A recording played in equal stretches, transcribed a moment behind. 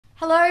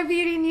Hello,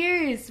 Beauty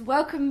News.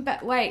 Welcome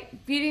back.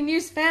 Wait, Beauty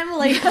News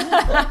family.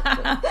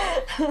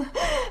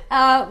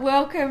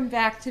 Welcome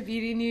back to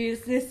Beauty News.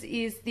 This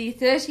is the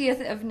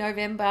 30th of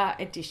November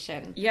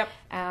edition. Yep.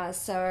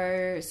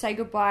 So say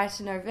goodbye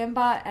to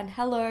November and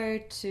hello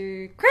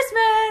to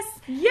Christmas.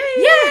 Yay!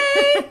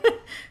 Yay!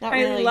 Not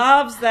I really.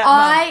 loves that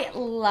I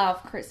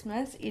love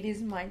Christmas. It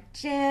is my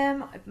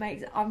jam.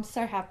 I'm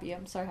so happy.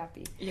 I'm so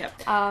happy.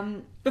 Yep.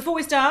 Before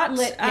we start,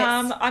 yes.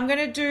 I'm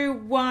going to do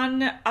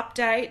one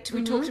update.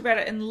 We talked about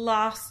it in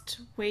last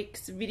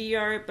week's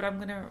video, but I'm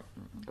going to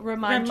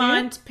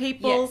remind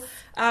people.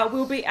 Yes.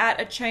 We'll be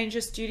at a Change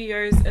Your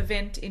Studios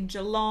event in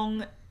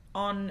Geelong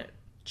on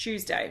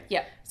Tuesday.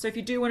 Yeah. So if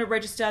you do want to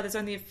register, there's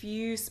only a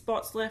few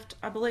spots left,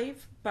 I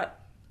believe,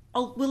 but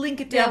we'll link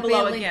it down below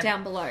There'll be a link again.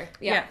 down below.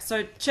 Yeah.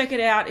 So check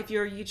it out if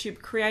you're a YouTube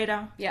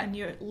creator and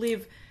you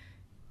live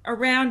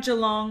around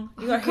Geelong.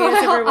 You got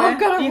hairs everywhere. I've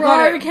got a you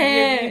rogue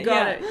hair. You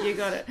got it. You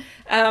got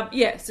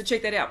it. So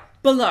check that out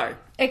below.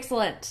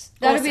 Excellent.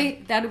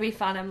 Awesome. That'll be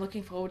fun. I'm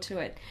looking forward to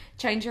it.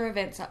 Change Your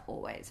events are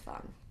always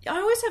fun. I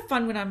always have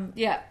fun when I'm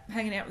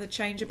hanging out with a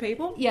change of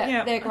people.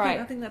 Yeah, they're great.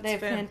 I think that's they're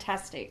fair.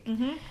 fantastic.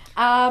 Mm-hmm.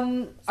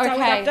 Okay,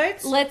 with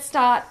updates? let's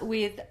start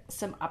with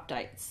some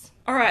updates.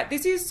 All right,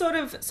 this is sort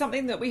of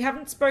something that we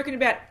haven't spoken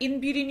about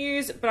in Beauty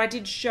News, but I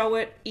did show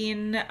it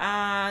in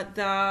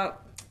the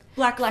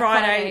Black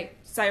Friday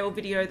sale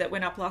video that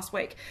went up last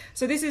week.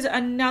 So this is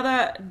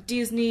another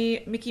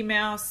Disney Mickey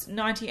Mouse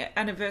 90th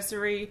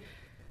anniversary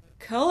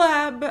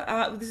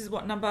collab. This is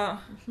what number?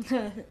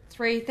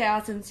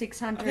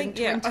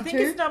 3,622. I think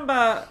it's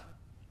number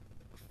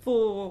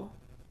four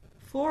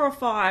or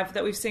five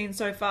that we've seen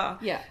so far.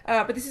 Yeah.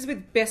 But this is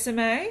with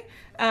Besame,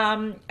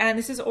 and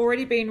this has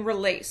already been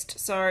released.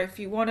 So if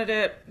you wanted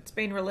it, it's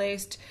been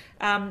released.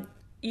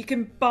 You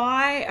can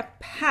buy a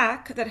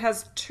pack that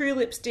has 2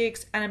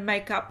 lipsticks and a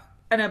makeup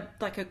and a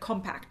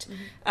compact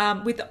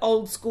with the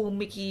old school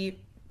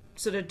Mickey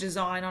sort of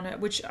design on it,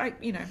 which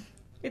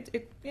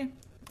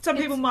Some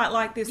people might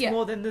like this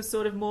more than the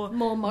sort of more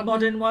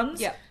modern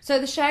ones. Yeah. So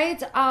the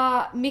shades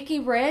are Mickey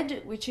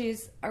Red, which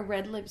is a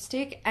red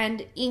lipstick,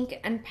 and Ink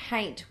and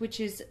Paint, which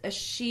is a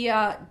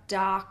sheer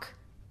dark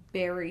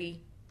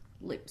berry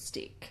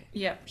lipstick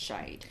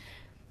shade.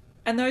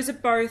 And those are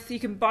both, you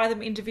can buy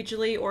them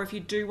individually, or if you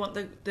do want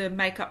the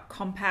makeup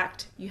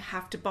compact, you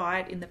have to buy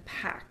it in the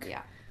pack.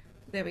 Yeah.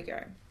 There we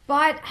go.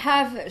 But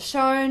have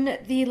shown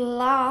the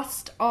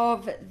last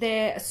of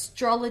their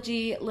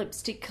astrology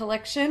lipstick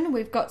collection.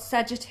 We've got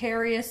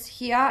Sagittarius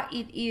here.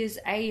 It is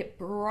a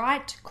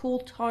bright,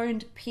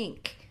 cool-toned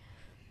pink.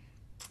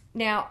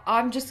 Now,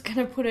 I'm just going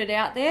to put it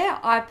out there.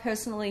 I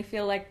personally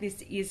feel like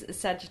this is a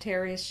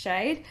Sagittarius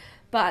shade,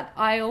 but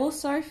I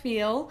also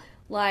feel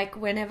like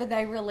whenever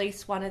they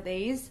release one of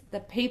these, the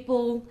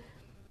people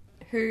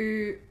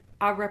who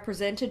are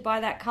represented by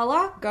that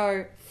colour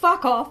go,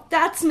 fuck off,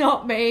 that's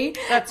not me.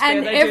 That's fair,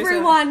 and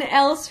everyone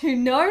else who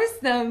knows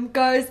them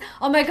goes,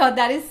 oh my god,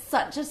 that is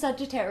such a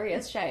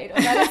Sagittarius shade,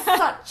 or that is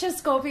such a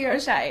Scorpio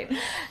shade.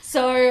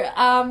 So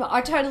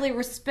I totally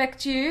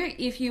respect you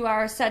if you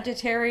are a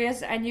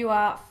Sagittarius and you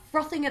are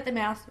frothing at the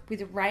mouth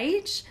with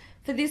rage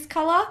for this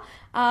colour.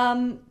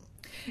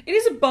 It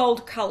is a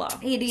bold colour.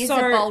 It is a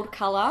bold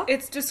colour.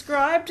 It's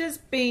described as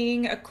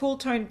being a cool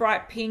tone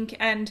bright pink,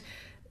 and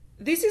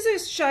this is a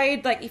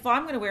shade, like, if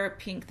I'm going to wear a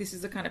pink, this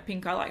is the kind of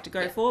pink I like to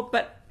go for,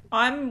 but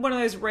I'm one of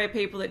those rare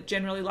people that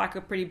generally like a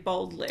pretty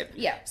bold lip.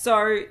 Yeah.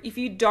 So if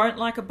you don't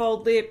like a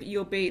bold lip,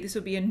 this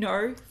will be a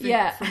no from you.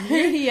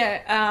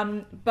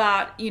 Yeah.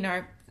 But,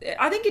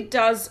 I think it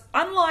does,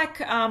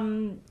 unlike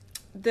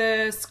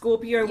the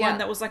Scorpio one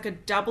that was like a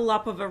double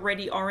up of a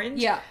reddy orange.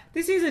 Yeah.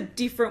 This is a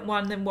different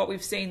one than what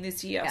we've seen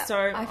this year. Yeah, so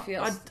I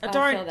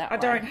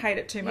don't hate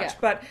it too much.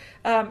 But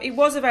it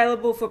was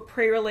available for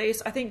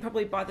pre-release. I think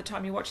probably by the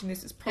time you're watching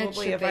this, it's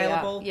probably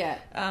available.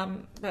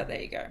 But there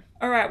you go.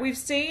 All right, we've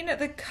seen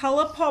the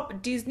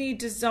Colourpop Disney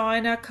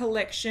Designer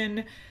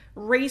Collection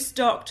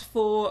restocked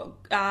for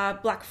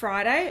Black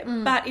Friday,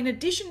 but in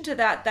addition to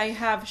that, they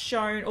have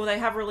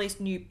released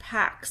new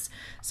packs.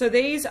 So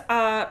these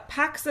are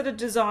packs that are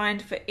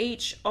designed for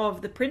each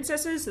of the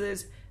princesses. So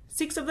there's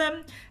 6 of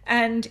them,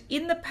 and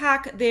in the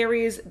pack there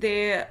is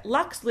their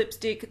luxe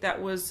lipstick that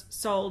was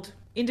sold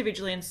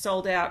individually and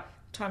sold out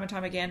time and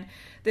time again,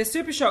 their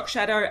Super Shock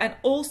shadow, and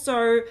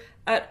also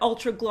an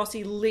ultra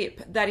glossy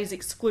lip that is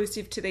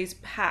exclusive to these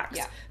packs.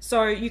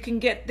 So you can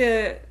get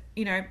the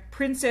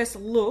princess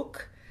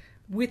look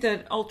with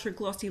an ultra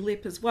glossy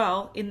lip as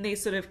well in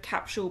these sort of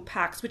capsule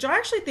packs, which I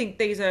actually think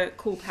these are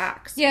cool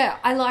packs. Yeah,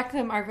 I like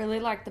them. I really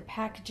like the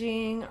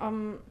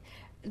packaging.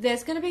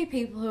 There's going to be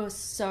people who are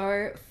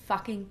so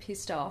fucking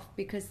pissed off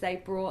because they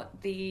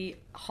brought the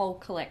whole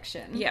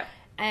collection. Yeah.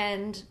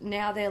 And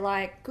now they're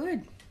like,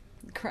 good,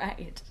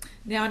 great.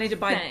 Now I need to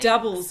buy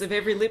doubles of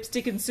every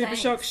lipstick and Super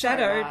Shock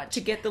shadow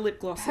to get the lip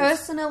glosses.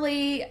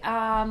 Personally,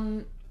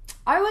 I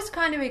was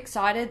kind of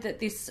excited that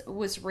this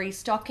was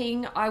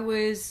restocking. I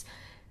was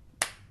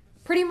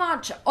pretty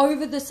much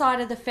over the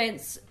side of the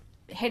fence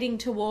heading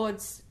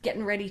towards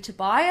getting ready to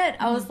buy it.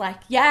 I was like,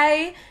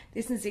 yay,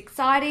 this is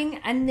exciting.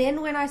 And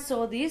then when I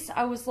saw this,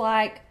 I was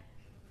like,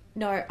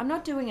 no, I'm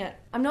not doing it.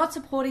 I'm not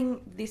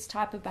supporting this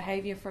type of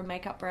behavior from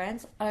makeup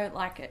brands. I don't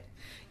like it.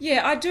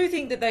 Yeah, I do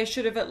think that they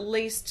should have at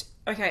least,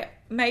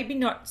 maybe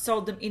not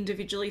sold them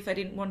individually if they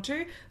didn't want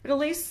to, but at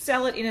least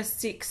sell it in a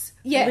 6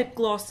 lip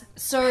gloss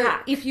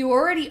pack. If you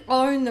already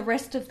own the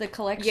rest of the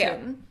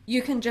collection,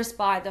 you can just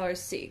buy those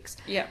 6.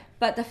 Yeah.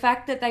 But the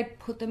fact that they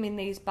put them in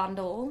these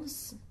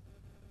bundles...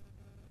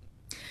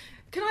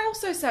 Can I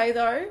also say,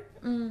 though,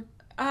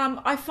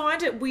 I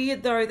find it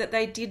weird, though, that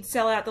they did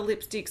sell out the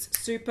lipsticks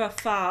super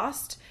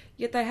fast,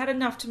 yet they had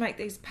enough to make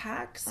these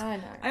packs. I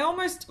know. I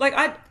almost,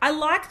 I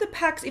like the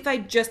packs if they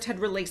just had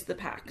released the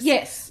packs.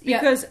 Yes.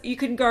 Because you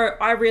can go,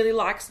 I really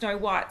like Snow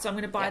White, so I'm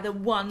going to buy the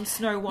one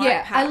Snow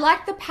White pack. I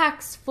like the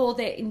packs for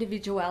their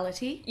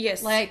individuality.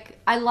 Yes.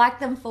 I like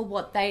them for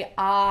what they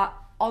are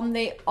on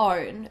their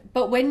own.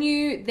 But when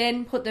you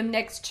then put them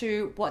next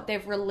to what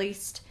they've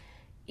released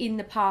in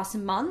the past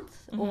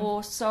month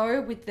or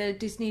so with the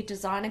Disney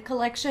Designer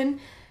Collection,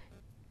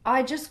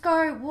 I just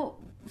go, well,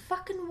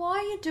 fucking why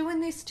are you doing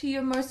this to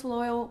your most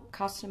loyal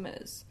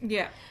customers?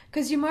 Yeah.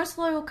 Because your most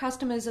loyal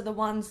customers are the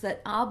ones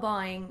that are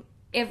buying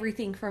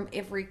everything from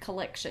every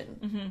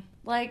collection.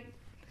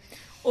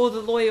 Or the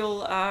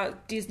loyal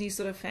Disney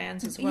sort of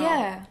fans as well.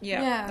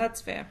 Yeah,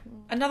 that's fair.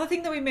 Another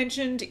thing that we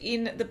mentioned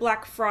in the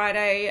Black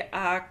Friday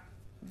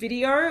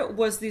video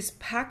was this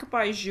pack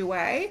by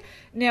Jouer.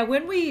 Now,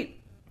 when we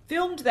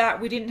filmed that,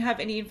 we didn't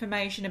have any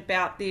information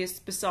about this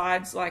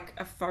besides like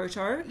a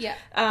photo. Yeah.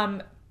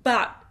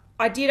 But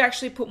I did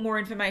actually put more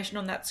information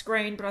on that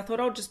screen, but I thought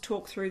I'll just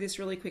talk through this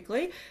really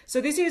quickly. So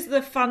this is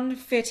the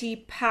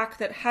Funfetti pack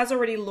that has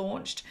already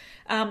launched.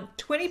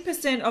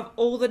 20% of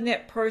all the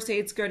net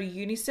proceeds go to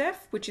UNICEF,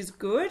 which is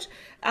good.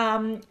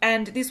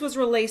 And this was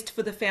released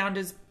for the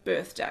founder's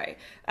birthday.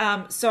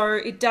 So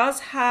it does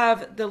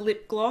have the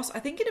lip gloss, I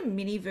think in a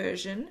mini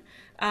version.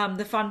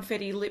 The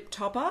Funfetti lip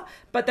topper,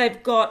 but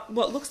they've got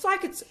what looks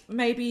like it's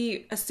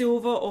maybe a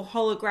silver or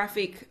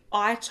holographic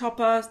eye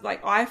topper,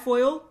 like eye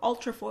foil,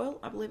 ultra foil,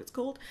 I believe it's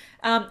called,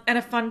 and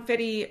a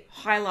Funfetti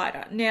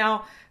highlighter.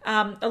 Now,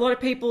 a lot of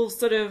people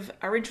sort of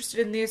are interested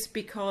in this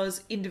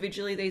because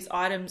individually these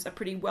items are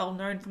pretty well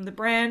known from the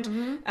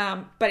brand,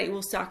 but it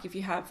will suck if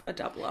you have a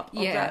double up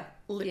of that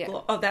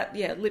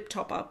lip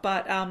topper.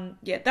 But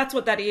that's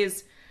what that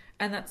is,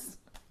 and that's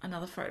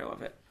another photo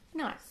of it.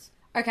 Nice.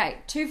 Okay,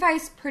 Too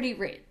Faced Pretty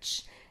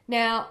Rich.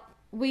 Now,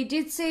 we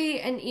did see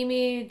an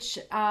image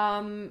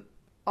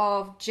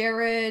of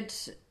Jared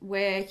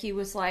where he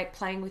was like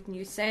playing with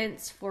new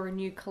scents for a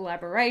new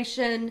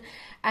collaboration,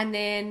 and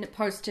then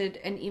posted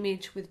an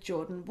image with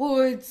Jordan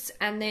Woods,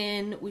 and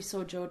then we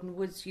saw Jordan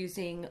Woods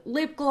using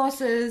lip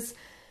glosses,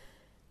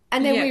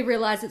 and then we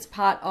realised it's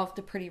part of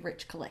the Pretty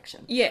Rich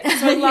collection. Yeah,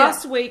 so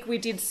last week we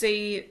did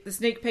see the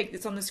sneak peek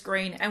that's on the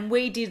screen, and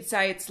we did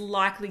say it's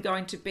likely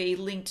going to be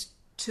linked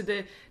to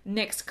the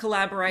next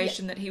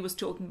collaboration that he was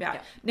talking about.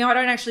 Now, I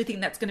don't actually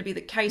think that's going to be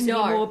the case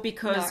anymore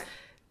because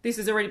this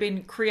has already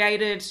been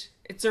created.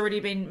 It's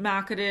already been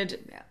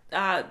marketed.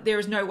 There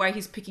is no way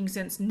he's picking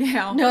scents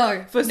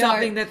now for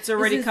something that's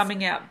already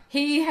coming out.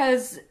 He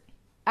has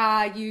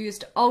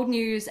used old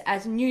news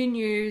as new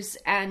news,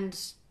 and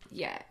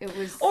it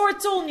was... Or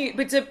it's all new,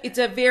 but it's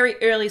a very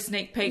early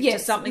sneak peek to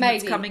something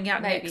that's coming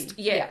out next.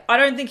 I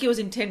don't think he was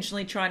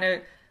intentionally trying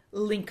to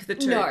link the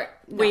two.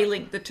 We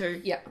link the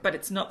two, but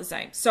it's not the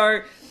same.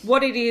 So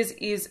what it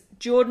is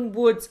Jordan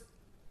Woods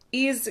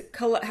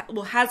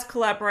has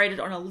collaborated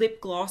on a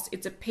lip gloss.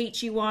 It's a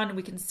peachy one.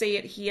 We can see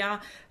it here,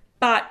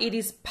 but it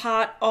is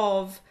part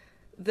of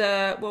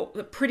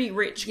the Pretty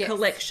Rich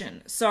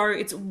collection. So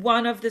it's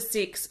one of the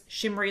 6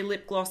 shimmery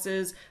lip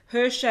glosses.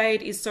 Her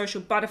shade is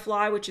Social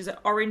Butterfly, which is an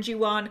orangey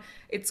one.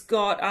 It's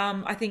got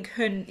I think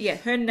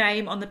her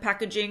name on the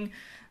packaging,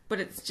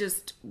 but it's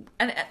just,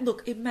 and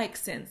look, it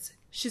makes sense.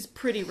 She's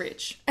pretty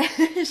rich.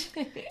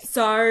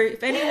 So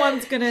if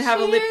anyone's going to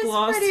have a lip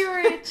gloss... She is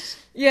pretty rich.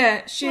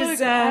 She's...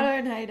 Look, I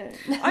don't hate it.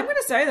 I'm going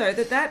to say,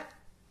 though, that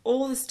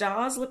All the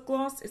Stars lip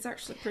gloss is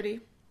actually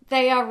pretty.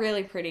 They are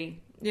really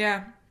pretty.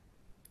 Yeah.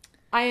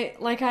 I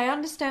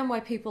understand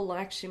why people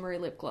like shimmery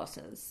lip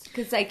glosses,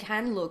 because they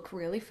can look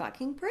really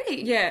fucking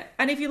pretty. Yeah,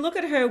 and if you look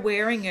at her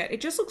wearing it,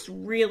 it just looks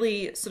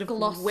really sort of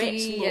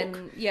glossy wet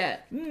look.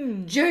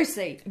 And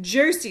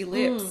juicy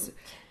lips.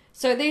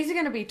 So these are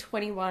going to be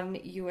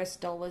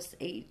 $21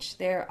 each.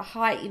 They're a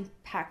high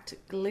impact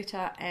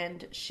glitter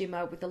and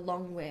shimmer with a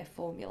long wear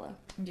formula.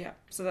 Yeah,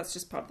 so that's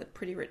just part of the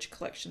Pretty Rich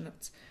collection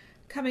that's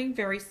coming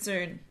very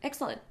soon.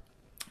 Excellent.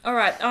 All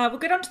right, we'll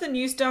get on to the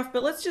new stuff,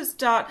 but let's just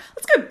start.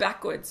 Let's go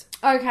backwards.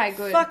 Okay,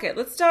 good. Fuck it.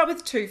 Let's start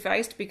with Too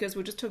Faced because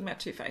we're just talking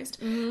about Too Faced.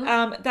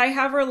 They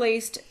have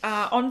released,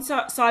 on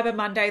Cyber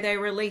Monday, they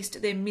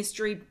released their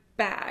mystery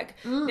bag.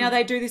 Now,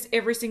 they do this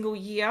every single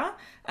year.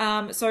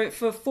 So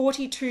for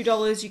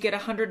 $42, you get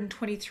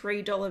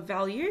 $123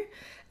 value.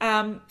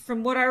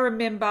 From what I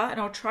remember,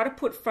 and I'll try to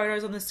put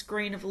photos on the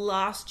screen of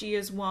last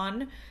year's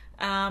one,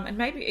 and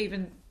maybe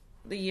even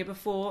the year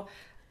before,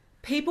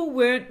 people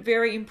weren't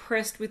very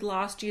impressed with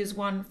last year's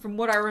one from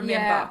what I remember.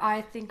 Yeah,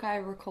 I think I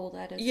recall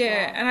that as well.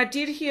 Yeah, and I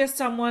did hear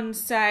someone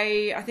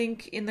say, I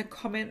think in the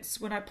comments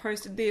when I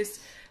posted this,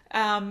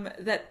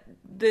 that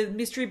the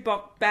mystery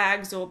box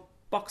bags or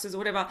boxes or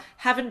whatever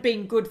haven't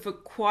been good for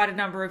quite a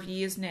number of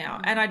years now.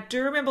 And I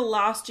do remember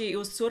last year it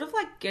was sort of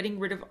like getting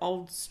rid of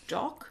old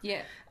stock.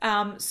 Yeah.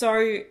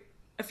 So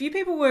a few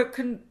people were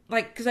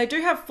because they do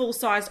have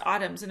full-size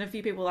items, and a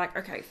few people were like,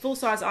 okay,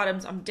 full-size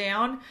items, I'm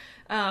down.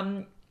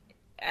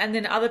 And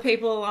then other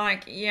people are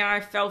like, yeah, I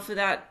fell for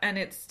that, and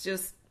it's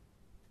just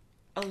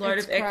a load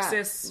of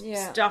excess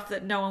stuff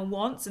that no one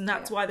wants, and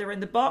that's why they're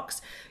in the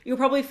box. You'll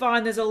probably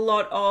find there's a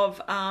lot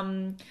of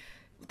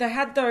they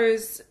had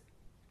those,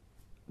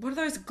 what are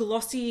those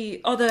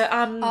glossy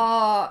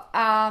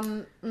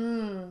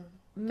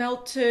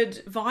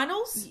melted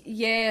vinyls?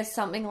 Yeah,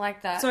 something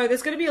like that. So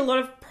there's going to be a lot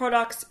of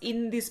products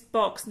in this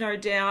box, no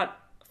doubt,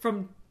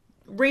 from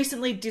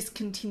recently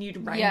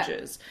discontinued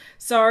ranges. Yeah.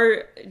 So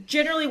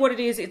generally what it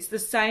is, it's the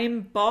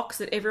same box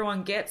that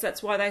everyone gets.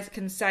 That's why they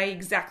can say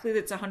exactly that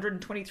it's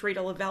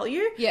 $123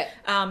 value. Yeah.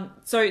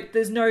 So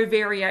there's no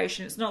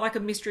variation. It's not like a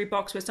mystery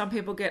box where some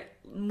people get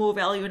more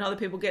value and other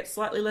people get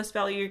slightly less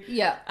value.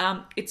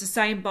 Yeah. It's the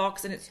same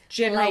box, and it's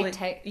generally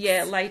latex.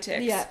 Yeah,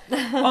 latex. Yeah.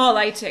 Oh,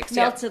 latex.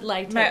 Melted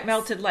latex.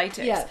 Melted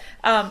latex.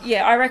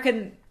 Yeah. I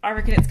reckon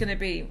it's going to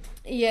be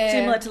Yeah.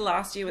 similar to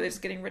last year, where they're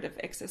just getting rid of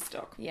excess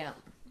stock. Yeah.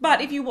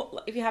 But if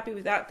you're happy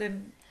with that,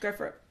 then go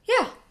for it.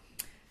 Yeah.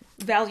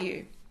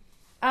 Value.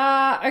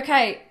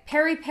 Okay.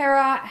 Peri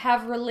Pera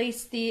have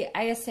released the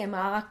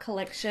ASMR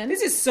collection.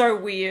 This is so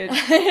weird.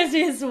 This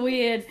is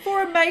weird.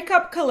 For a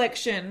makeup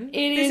collection,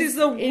 this is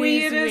the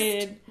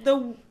weirdest.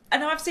 And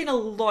I've seen a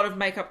lot of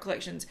makeup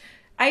collections.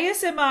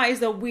 ASMR is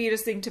the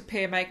weirdest thing to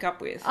pair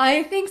makeup with.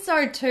 I think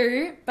so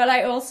too, but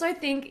I also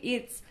think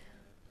it's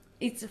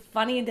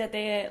funny that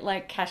they're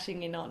like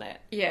cashing in on it.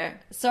 Yeah.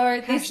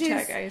 So this is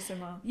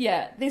ASMR.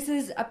 Yeah, this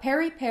is a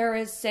Peri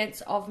Pera's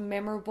sense of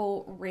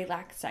memorable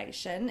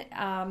relaxation,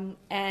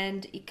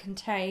 and it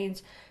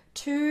contains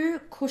 2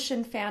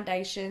 cushion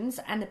foundations,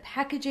 and the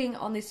packaging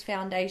on this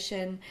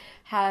foundation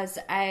has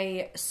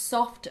a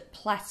soft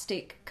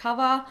plastic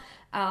cover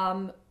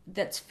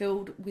that's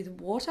filled with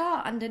water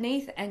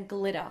underneath and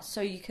glitter,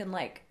 so you can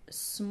like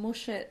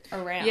smush it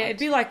around. Yeah, it'd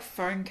be like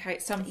phone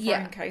cases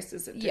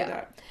that do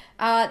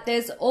that.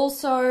 There's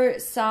also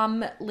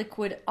some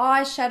liquid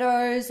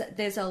eyeshadows.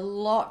 There's a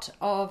lot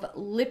of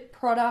lip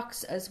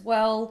products as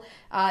well.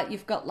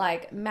 You've got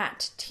like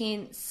matte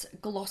tints,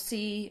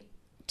 glossy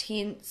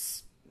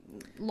tints,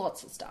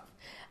 lots of stuff.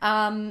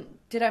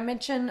 Did I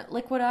mention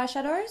liquid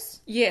eyeshadows?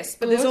 Yes,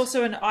 but there's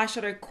also an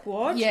eyeshadow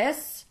quad.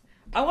 Yes.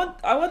 I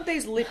want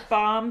these lip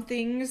balm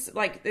things.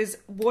 Like there's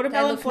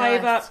watermelon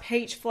flavour, nice.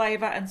 peach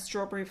flavour, and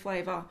strawberry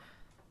flavour.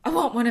 I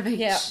want one of each.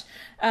 Yeah.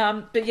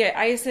 But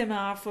yeah,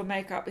 ASMR for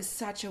makeup is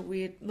such a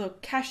weird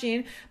look. Cash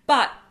in.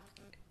 But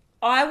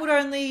I would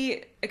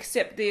only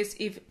accept this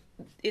if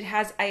it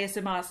has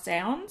ASMR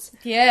sounds.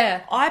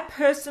 Yeah. I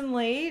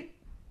personally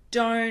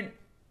don't...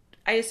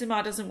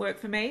 ASMR doesn't work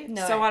for me,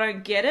 so I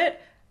don't get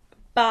it.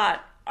 But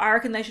I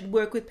reckon they should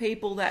work with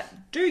people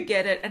that do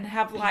get it and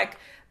have like...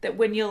 that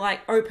when you're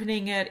like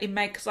opening it, it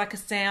makes like a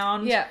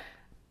sound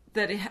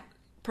that it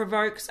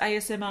provokes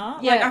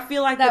ASMR. Yeah, like, I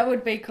feel like that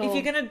would be cool. If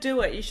you're going to do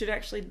it, you should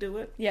actually do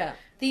it. Yeah.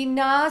 The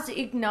Nars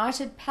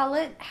Ignited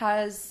palette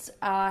has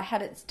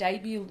had its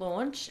debut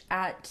launch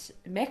at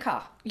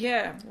Mecca.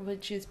 Yeah.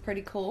 Which is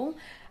pretty cool.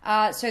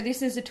 So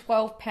this is a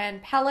 12-pan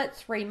palette,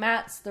 3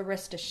 mattes, the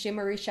rest are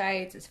shimmery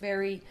shades. It's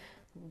very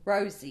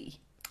rosy.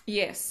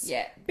 Yes.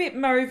 Yeah. Bit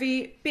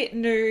mauvey, bit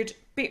nude,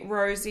 bit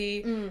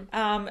rosy.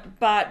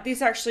 But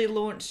this actually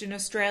launched in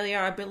Australia,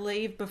 I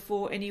believe,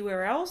 before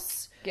anywhere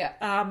else. Yeah.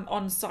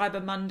 On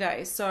Cyber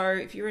Monday. So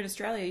if you're in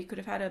Australia, you could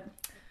have had a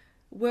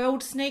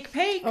world sneak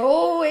peek.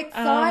 Oh,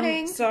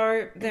 exciting.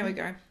 So there we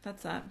go.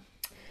 That's that.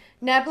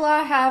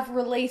 Nabla have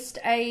released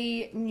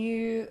a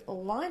new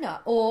liner,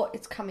 or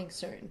it's coming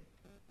soon.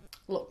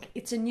 Look,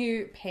 it's a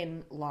new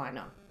pen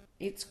liner.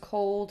 It's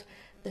called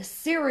the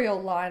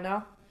Serial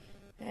Liner,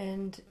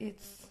 and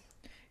it's...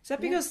 Is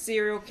that because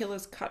serial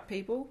killers cut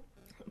people?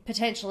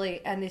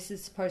 Potentially, and this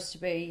is supposed to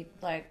be,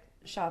 like,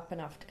 sharp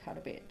enough to cut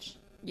a bitch.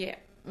 Yeah.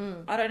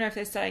 I don't know if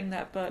they're saying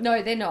that, but...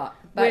 No, they're not.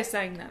 But we're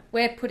saying that.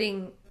 We're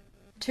putting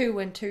 2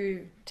 and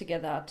 2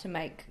 together to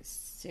make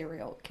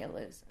serial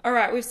killers. All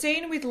right, we've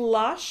seen with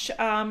Lush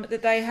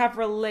that they have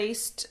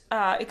released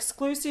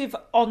exclusive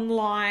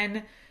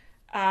online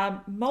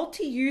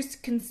multi-use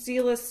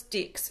concealer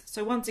sticks.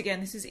 So once again,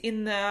 this is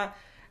in the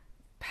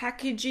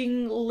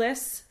packaging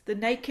less, the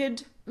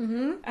naked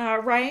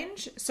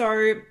range.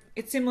 So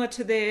it's similar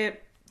to their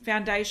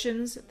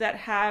foundations that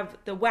have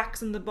the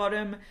wax on the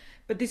bottom,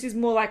 but this is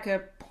more like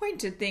a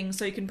pointed thing,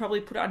 so you can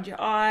probably put it under your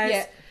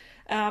eyes,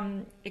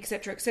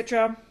 etc.,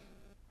 etc.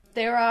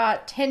 There are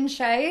 10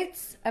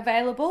 shades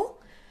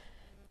available,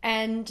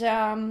 and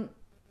it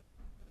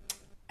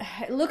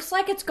looks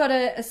like it's got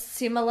a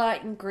similar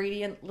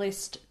ingredient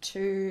list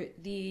to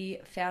the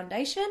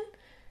foundation,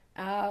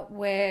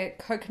 where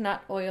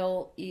coconut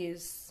oil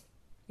is,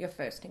 your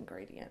first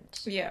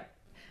ingredient. Yeah.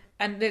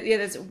 And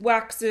there's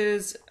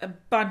waxes, a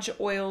bunch of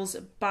oils,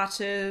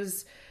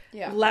 butters,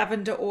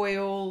 lavender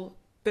oil,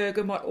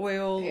 bergamot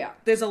oil. Yeah.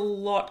 There's a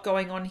lot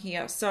going on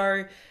here.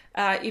 So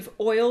if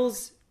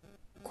oils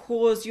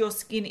cause your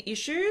skin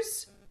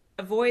issues,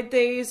 avoid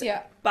these.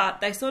 Yeah.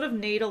 But they sort of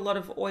need a lot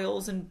of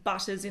oils and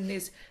butters in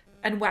this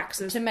and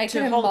waxes to make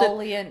it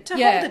emollient. To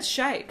hold its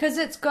shape. Because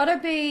it's got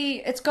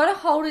to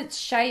hold its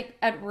shape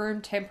at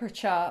room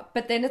temperature,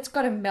 but then it's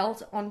got to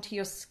melt onto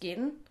your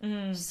skin.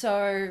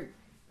 So,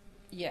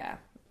 yeah.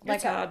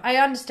 It's hard. I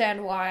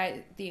understand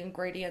why the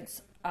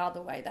ingredients are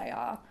the way they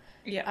are.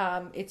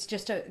 Yeah. It's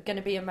just going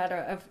to be a matter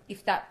of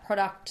if that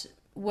product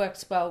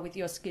works well with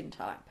your skin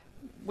type.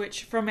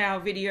 Which, from our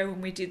video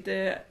when we did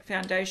the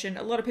foundation,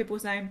 a lot of people were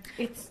saying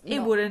it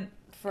wouldn't.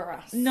 For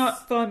us.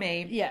 Not for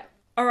me. Yeah.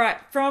 All right,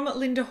 from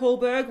Linda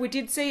Hallberg, we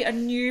did see a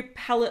new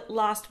palette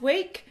last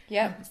week.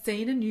 Yeah.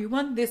 Seen a new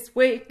one this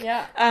week.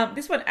 Yeah.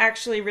 This one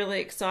actually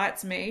really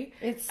excites me.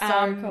 It's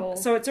so cool.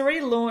 So it's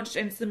already launched,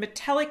 and it's the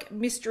Metallic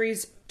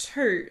Mysteries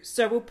 2.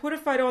 So we'll put a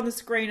photo on the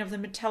screen of the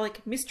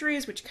Metallic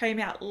Mysteries, which came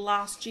out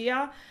last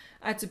year.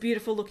 It's a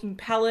beautiful looking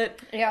palette.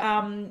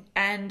 Yeah.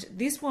 And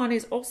this one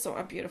is also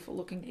a beautiful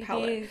looking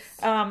palette. It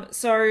is.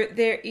 So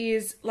there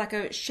is like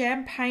a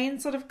champagne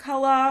sort of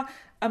colour,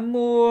 a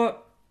more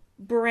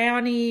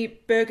browny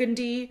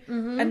burgundy,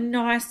 a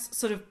nice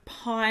sort of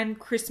pine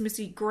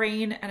Christmassy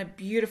green, and a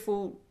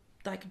beautiful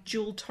like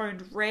jewel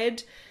toned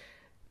red.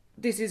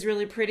 This is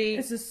really pretty.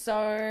 This is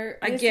so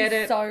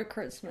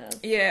Christmas.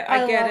 Yeah,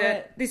 I get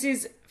it. This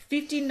is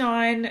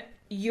 $59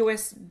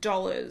 US.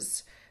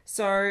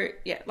 So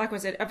yeah, like I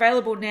said,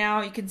 available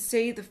now. You can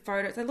see the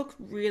photos. They look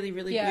really,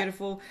 really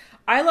beautiful.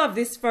 I love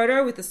this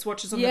photo with the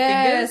swatches on the fingers.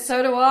 Yeah,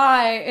 so do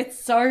I.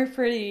 It's so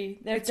pretty.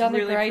 They've done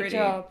really a great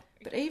job.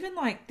 But even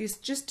like this,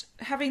 just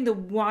having the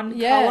one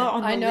colour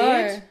on the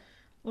lid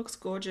looks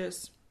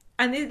gorgeous.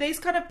 And these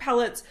kind of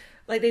palettes,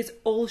 like these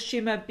all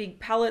shimmer big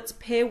palettes,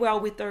 pair well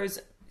with those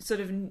sort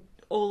of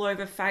all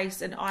over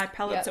face and eye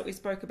palettes that we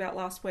spoke about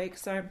last week.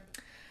 So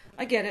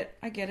I get it.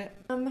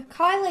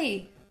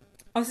 Kylie.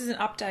 Oh, this is an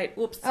update.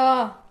 Whoops.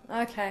 Oh,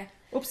 okay.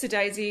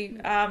 Whoopsie-daisy.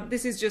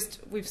 This is just,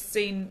 we've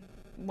seen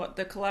what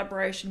the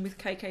collaboration with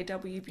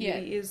KKW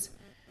Beauty is.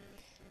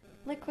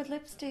 Liquid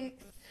lipsticks.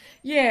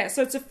 Yeah,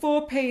 so it's a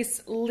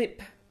 4-piece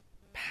lip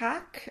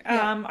pack.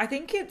 I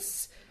think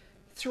it's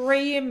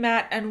 3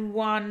 matte and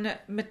 1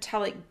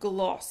 metallic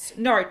gloss.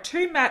 No,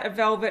 2 matte, a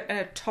velvet, and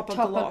a topper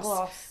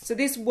gloss. So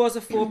this was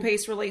a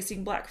 4-piece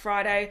releasing Black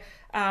Friday.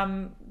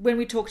 When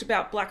we talked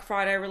about Black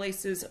Friday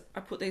releases, I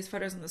put these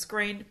photos on the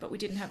screen, but we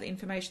didn't have the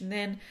information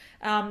then.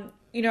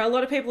 You know, a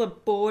lot of people are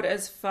bored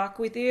as fuck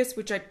with this,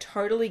 which I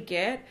totally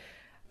get.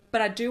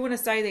 But I do want to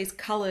say these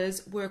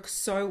colours work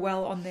so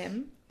well on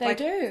them. They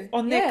do.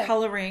 On their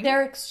colouring.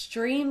 They're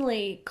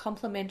extremely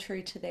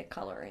complementary to their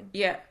colouring.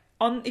 Yeah.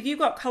 If you've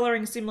got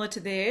colouring similar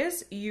to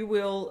theirs, you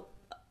will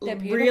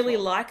really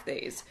like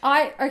these.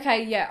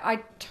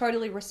 I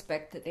totally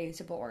respect that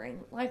these are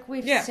boring. Like,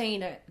 we've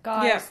seen it,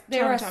 guys. Yeah,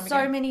 there are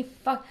so many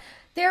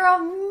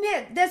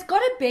there's got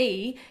to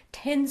be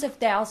tens of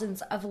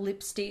thousands of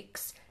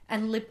lipsticks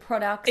and lip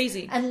products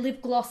and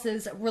lip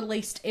glosses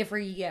released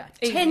every year.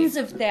 Tens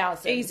of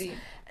thousands. Easy.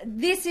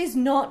 This is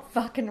not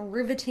fucking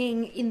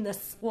riveting in the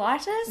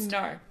slightest.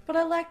 No. But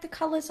I like the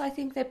colours. I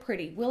think they're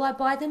pretty. Will I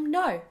buy them?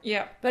 No.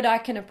 Yeah. But I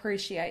can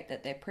appreciate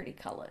that they're pretty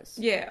colours.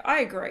 Yeah,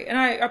 I agree. And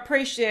I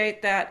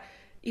appreciate that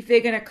if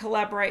they're going to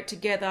collaborate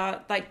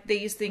together, like,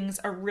 these things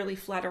are really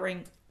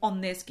flattering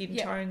on their skin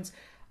tones.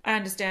 I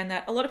understand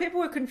that. A lot of people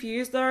were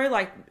confused though,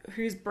 like,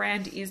 whose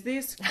brand is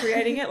this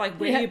creating it? Like,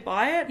 where do you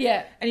buy it?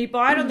 Yeah. And you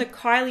buy it on the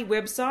Kylie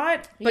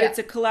website, but it's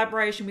a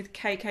collaboration with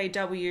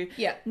KKW.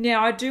 Yeah.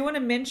 Now, I do want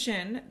to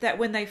mention that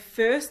when they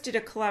first did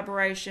a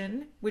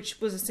collaboration,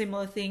 which was a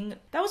similar thing,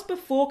 that was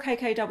before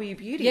KKW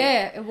Beauty.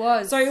 Yeah, it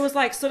was. So it was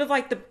like sort of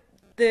like the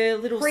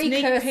little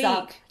precursor sneak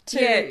peek to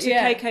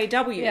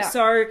KKW. Yeah.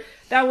 So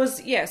that was,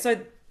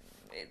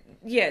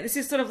 this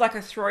is sort of like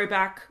a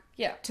throwback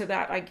to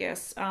that, I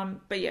guess.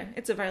 But yeah,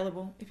 it's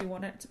available if you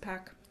want it. It's a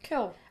pack.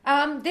 Cool.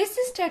 This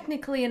is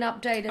technically an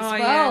update as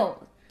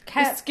well.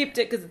 I skipped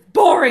it because it's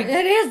boring.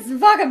 It is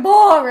fucking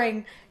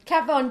boring.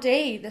 Kat Von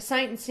D, the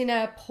Saint and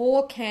Sinner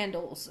pour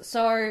candles.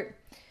 So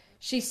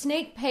she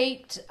sneak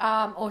peeked,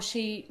 or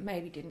she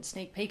maybe didn't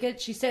sneak peek it.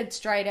 She said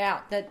straight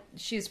out that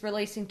she's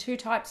releasing 2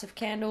 types of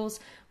candles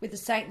with the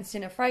Saint and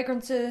Sinner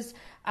fragrances.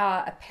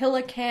 A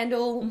pillar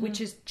candle,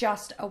 which is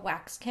just a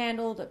wax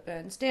candle that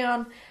burns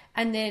down.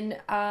 And then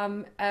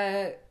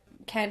a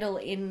candle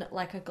in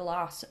like a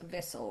glass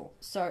vessel.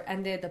 So,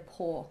 and they're the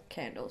pour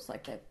candles,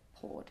 like they're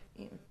poured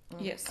in.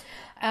 Yes.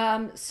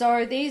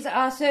 So these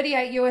are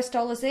 $38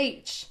 US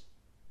each.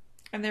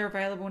 And they're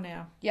available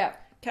now. Yeah.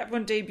 Kat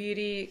Von D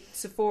Beauty,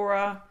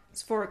 Sephora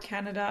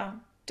Canada,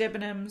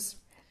 Debenhams.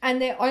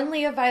 And they're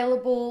only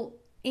available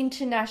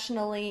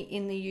internationally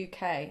in the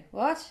UK.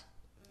 What?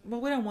 Well,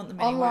 we don't want them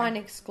anyway. Online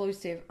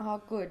exclusive. Oh,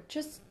 good.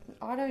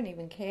 I don't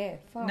even care.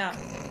 Fuck. No.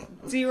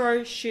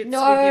 Zero shits.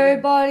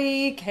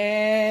 Nobody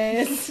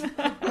cares.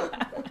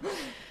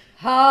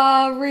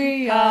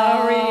 Hurry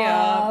up. Hurry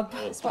up.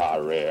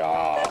 Hurry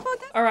up.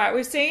 All right,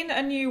 we've seen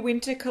a new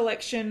winter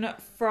collection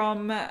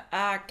from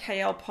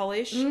KL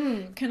Polish.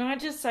 Can I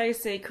just say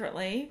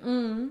secretly,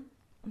 I'm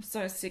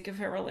so sick of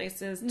her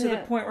releases to the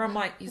point where I'm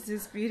like, is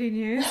this beauty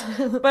news?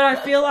 But I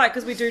feel like,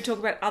 because we do talk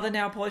about other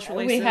nail polish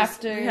releases, we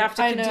have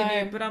to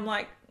continue. But I'm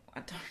like, I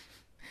don't.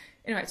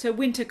 Anyway, so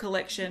winter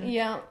collection.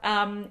 Yeah.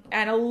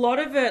 And a lot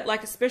of it,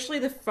 like especially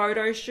the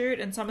photo shoot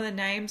and some of the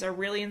names are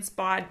really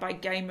inspired by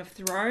Game of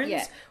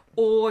Thrones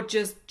or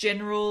just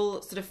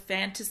general sort of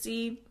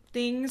fantasy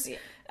things.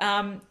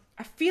 Yeah.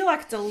 I feel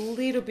like it's a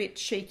little bit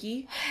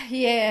cheeky.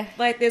 Yeah.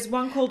 Like there's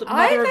one called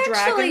Mother of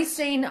Dragons.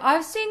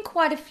 I've seen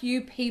quite a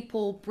few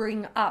people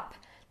bring up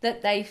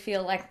that they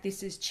feel like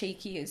this is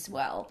cheeky as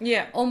well.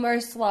 Yeah.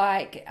 Almost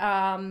like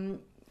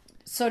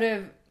sort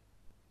of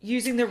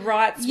using the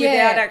rights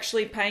without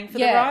actually paying for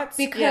the rights.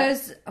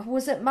 Because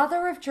was it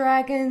Mother of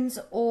Dragons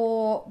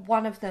or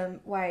one of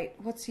them? Wait,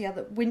 what's the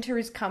other? Winter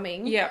is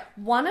Coming. Yeah.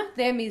 One of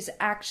them is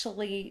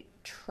actually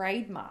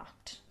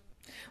trademarked.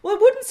 Well,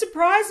 it wouldn't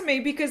surprise me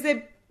because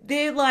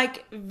they're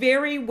like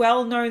very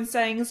well-known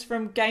sayings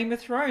from Game of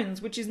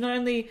Thrones, which is not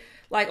only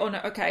like,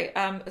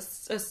 a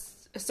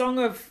Song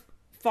of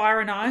Fire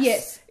and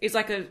Ice is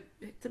like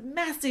it's a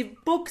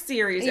massive book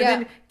series. And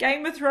then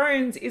Game of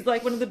Thrones is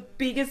like one of the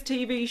biggest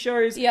TV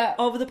shows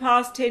over the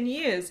past 10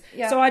 years.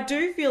 Yeah. So I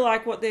do feel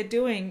like what they're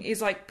doing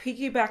is like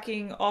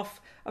piggybacking off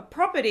a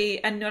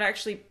property and not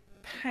actually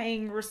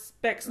paying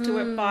respects to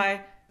it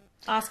by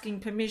asking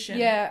permission.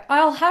 Yeah,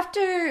 I'll have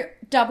to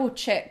double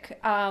check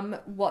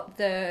what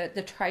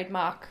the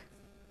trademark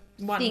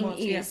thing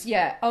is.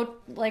 Yeah,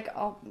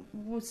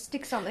 we'll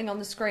stick something on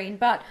the screen,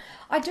 but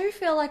I do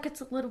feel like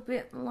it's a little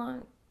bit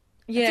like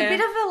it's a bit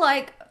of a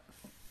like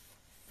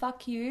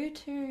fuck you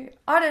to,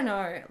 I don't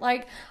know.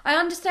 Like I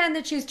understand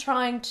that she's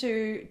trying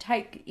to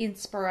take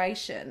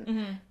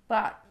inspiration,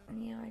 but I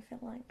feel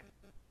like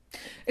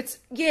it's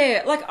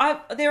like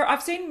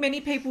I've seen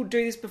many people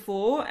do this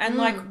before, and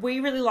like we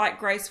really like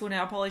Graceful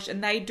Nail Polish,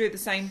 and they do the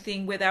same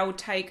thing where they will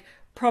take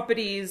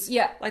properties.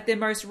 Like their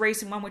most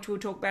recent one, which we'll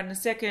talk about in a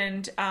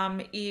second,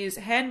 is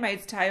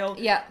Handmaid's Tale.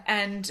 Yeah,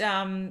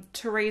 and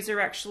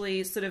Teresa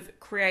actually sort of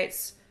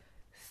creates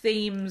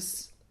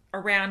themes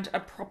around a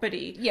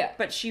property. Yeah,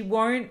 but she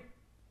won't.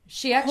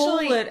 She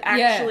actually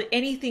call it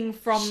anything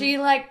from. She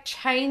like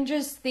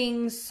changes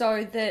things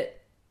so that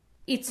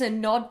it's a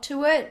nod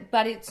to it,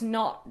 but it's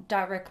not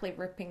directly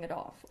ripping it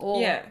off.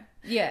 Or, and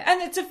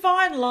it's a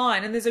fine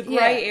line, and there's a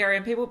grey area,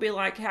 and people will be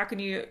like, how can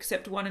you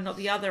accept one and not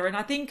the other? And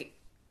I think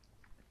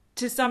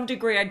to some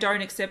degree I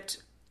don't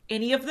accept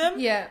any of them.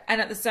 Yeah.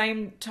 And at the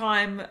same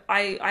time,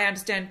 I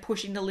understand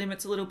pushing the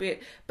limits a little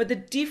bit. But the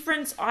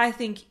difference, I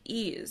think,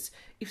 is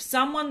if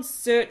someone's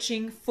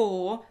searching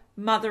for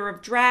Mother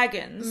of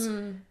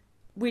Dragons,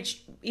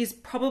 which is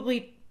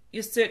probably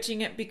you're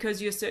searching it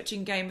because you're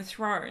searching Game of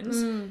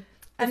Thrones.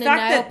 The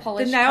fact that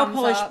the nail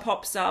polish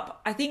pops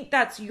up, I think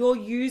that's you're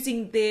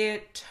using their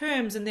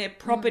terms and their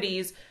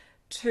properties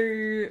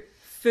to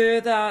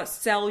further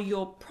sell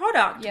your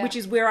product, which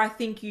is where I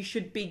think you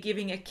should be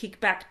giving a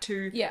kickback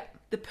to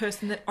the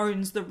person that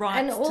owns the rights.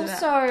 And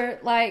also,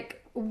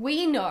 like,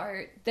 we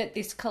know that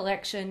this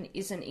collection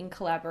isn't in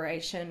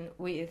collaboration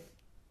with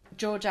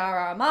George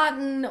R.R.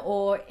 Martin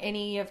or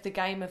any of the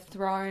Game of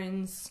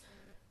Thrones.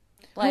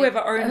 Like,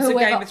 whoever owns the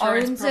Game of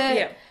Thrones property.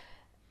 Yeah.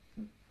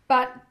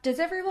 But does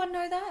everyone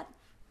know that?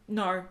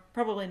 No,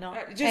 probably not.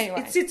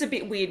 It sits a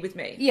bit weird with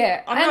me.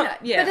 Yeah,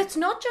 but it's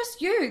not just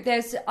you.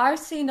 I've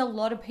seen a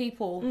lot of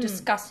people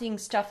discussing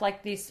stuff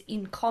like this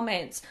in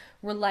comments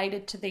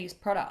related to these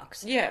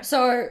products. Yeah.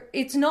 So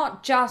it's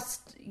not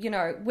just,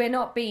 we're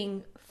not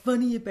being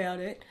funny about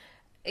it.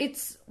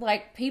 It's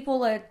like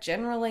people are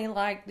generally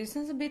like, this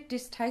is a bit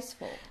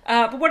distasteful.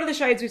 But what are the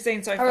shades we've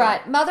seen so far? All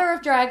right. Mother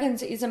of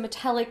Dragons is a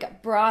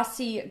metallic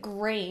brassy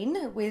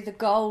green with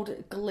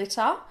gold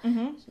glitter.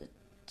 Mm-hmm.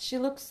 She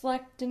looks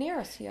like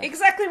Daenerys here.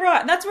 Exactly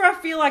right. And that's where I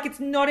feel like it's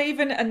not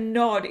even a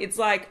nod. It's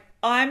like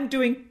I'm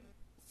doing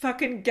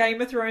fucking Game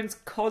of Thrones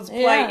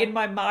cosplay in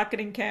my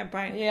marketing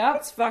campaign. Yeah.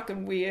 It's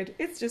fucking weird.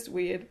 It's just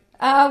weird.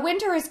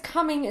 Winter is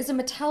Coming is a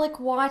metallic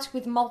white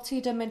with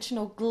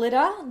multi-dimensional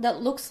glitter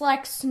that looks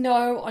like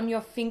snow on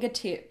your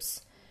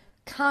fingertips.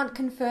 Can't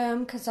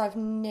confirm because I've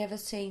never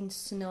seen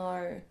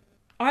snow.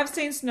 I've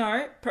seen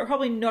snow, but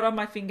probably not on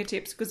my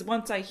fingertips because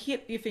once I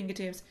hit your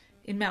fingertips,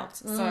 it melts.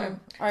 So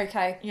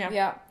okay.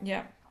 Yeah.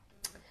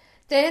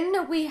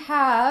 Then we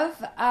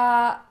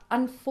have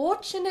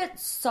Unfortunate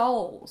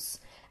Souls,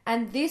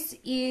 and this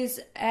is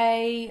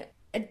a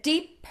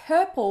deep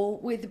purple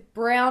with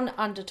brown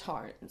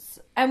undertones.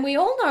 And we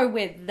all know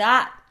where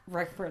that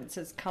reference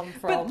has come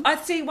from. But I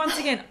see, once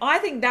again, I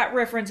think that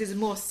reference is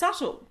more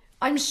subtle.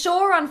 I'm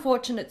sure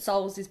Unfortunate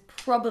Souls is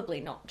probably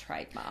not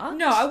trademarked.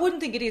 No, I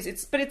wouldn't think it is.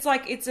 It's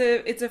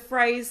a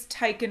phrase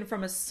taken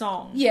from a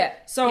song. Yeah.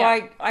 So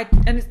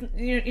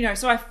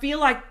so I feel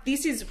like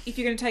this is, if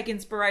you're going to take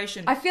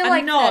inspiration, I feel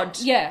like nod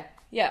that,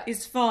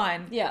 is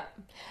fine. Yeah.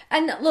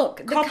 And look,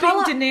 the copying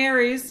colour,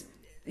 Daenerys,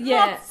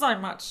 not so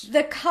much.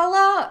 The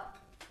colour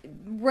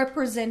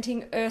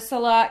representing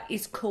Ursula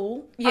is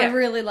cool. Yeah. I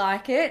really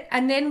like it.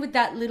 And then with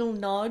that little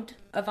nod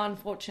of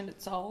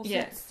Unfortunate Souls.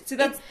 Yes. So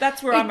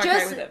that's where I'm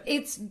okay with it.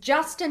 It's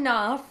just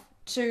enough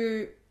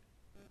to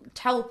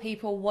tell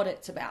people what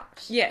it's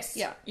about. Yes.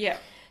 Yeah. Yeah.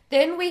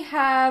 Then we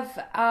have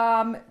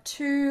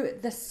To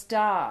the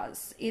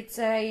Stars. It's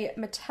a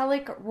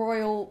metallic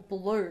royal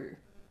blue.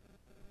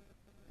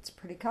 It's a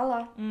pretty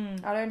colour.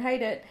 I don't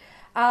hate it.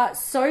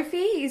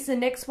 Sophie is the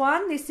next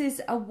one. This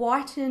is a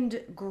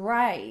whitened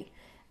grey.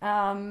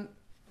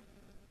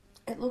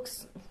 It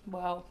looks,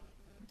 well,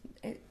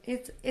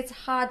 it's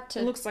hard to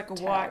It looks like a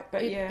tell. white,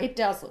 but It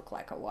does look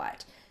like a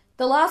white.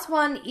 The last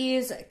one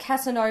is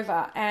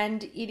Casanova,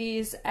 and it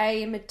is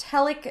a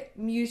metallic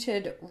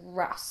muted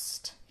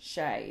rust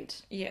shade.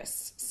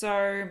 Yes.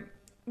 So,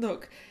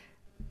 look,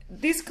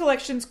 this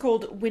collection's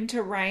called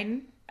Winter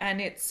Rain, and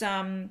it's,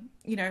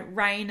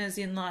 rain as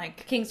in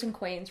like... Kings and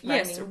Queens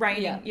raining. Yes,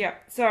 raining, yeah.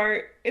 So,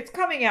 it's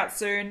coming out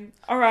soon.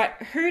 All right,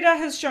 Huda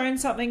has shown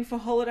something for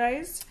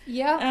holidays.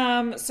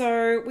 Yeah.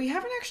 So, we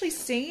haven't actually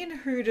seen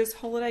Huda's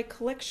holiday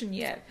collection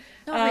yet.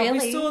 Not really.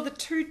 We saw the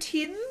 2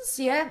 tins.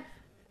 Yeah.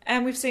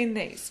 And we've seen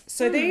these.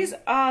 So, these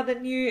are the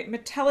new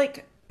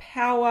Metallic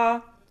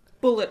Power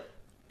Bullet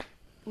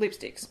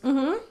lipsticks.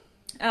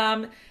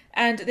 Mm-hmm.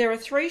 And there are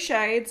 3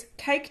 shades.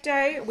 Cake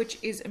Day, which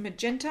is a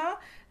magenta.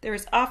 There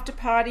is After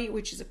Party,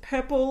 which is a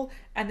purple.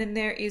 And then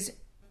there is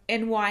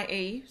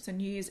NYE, so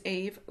New Year's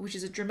Eve, which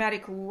is a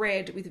dramatic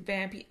red with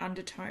vampy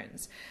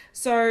undertones.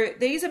 So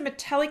these are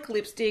metallic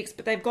lipsticks,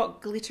 but they've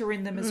got glitter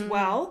in them as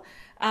well.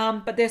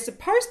 But they're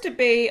supposed to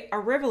be a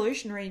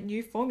revolutionary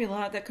new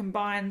formula that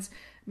combines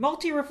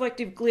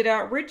multi-reflective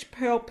glitter, rich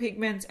pearl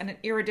pigments, and an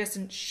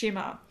iridescent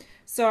shimmer.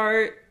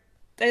 So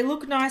they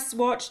look nice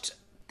watched.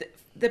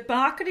 The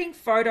marketing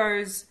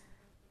photos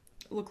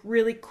look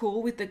really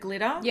cool with the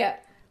glitter. Yeah.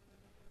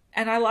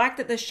 And I like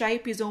that the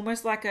shape is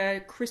almost like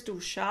a crystal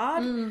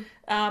shard.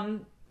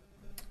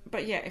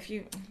 But yeah, it's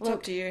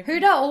up to you.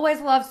 Huda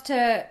always loves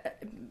to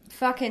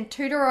fucking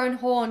toot her own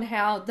horn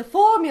how the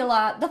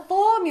formula,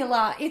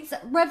 it's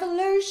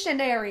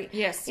revolutionary.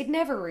 Yes. It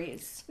never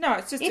is. No,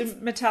 it's just a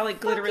metallic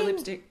glittery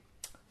lipstick.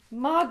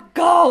 My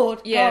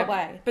God, yeah, go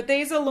away. But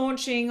these are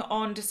launching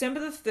on December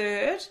the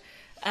 3rd.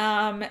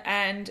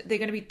 And they're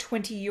going to be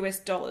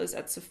 $20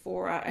 at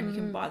Sephora, and you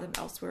can buy them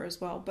elsewhere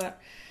as well. But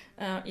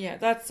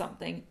that's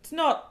something. It's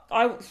not.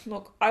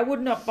 I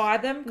would not buy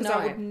them because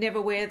I would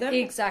never wear them.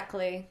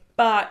 Exactly.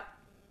 But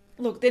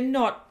look, they're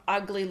not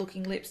ugly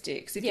looking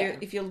lipsticks.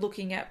 If you're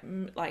looking at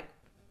like,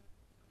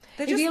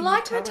 if you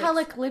like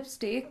metallic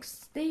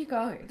lipsticks, there you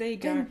go. There you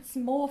go. Then it's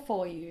more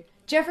for you.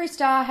 Jeffree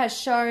Star has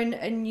shown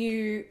a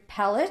new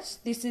palette.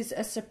 This is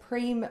a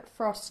Supreme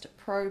Frost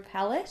Pro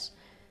palette.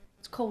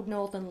 It's called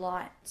Northern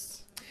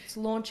Lights. It's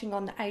launching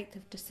on the 8th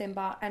of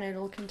December, and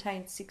it'll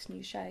contain 6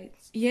 new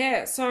shades.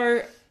 Yeah,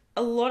 so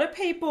a lot of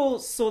people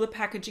saw the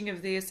packaging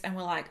of this and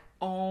were like,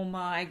 oh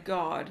my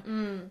God.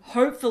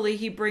 Hopefully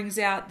he brings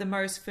out the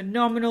most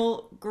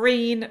phenomenal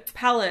green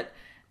palette.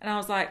 And I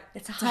was like,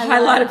 it's a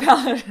highlighter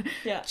palette.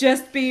 Yeah.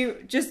 Just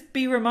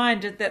be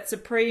reminded that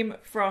Supreme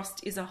Frost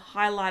is a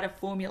highlighter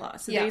formula.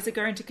 So these are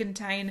going to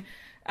contain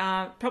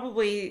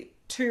probably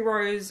 2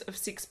 rows of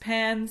 6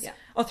 pans,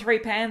 or 3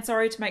 pans,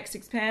 to make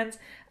 6 pans.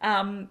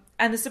 And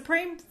the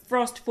Supreme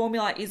Frost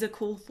formula is a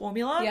cool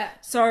formula. Yeah.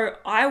 So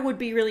I would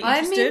be really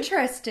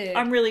interested.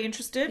 I'm really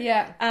interested.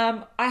 Yeah.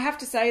 I have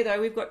to say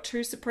though, we've got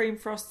 2 Supreme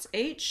Frosts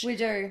each. We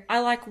do. I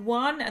like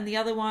one, and the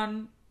other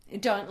one I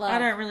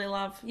don't really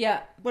love. Yeah.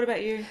 What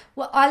about you?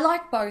 Well, I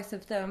like both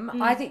of them.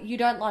 I think you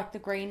don't like the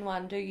green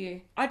one, do you?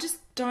 I just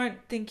don't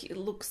think it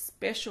looks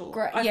special.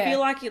 I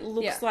feel like it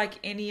looks like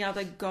any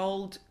other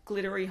gold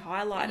glittery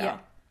highlighter.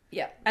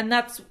 Yeah. And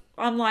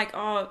I'm like,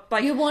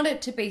 you want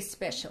it to be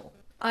special.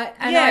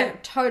 I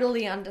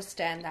totally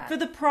understand that. For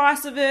the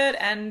price of it,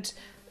 and,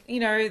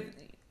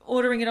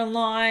 ordering it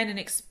online and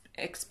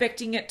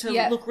expecting it to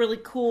look really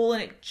cool,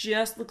 and it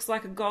just looks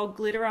like a gold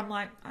glitter. I'm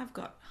like, I've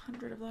got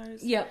 100 of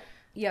those. Yep.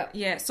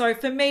 Yeah, so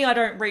for me, I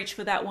don't reach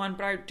for that one,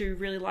 but I do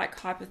really like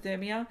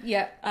hypothermia.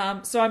 Yeah.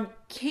 So I'm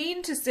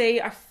keen to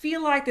see. I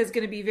feel like there's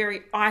going to be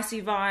very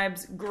icy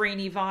vibes,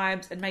 greeny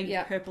vibes, and maybe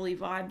purpley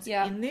vibes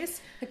in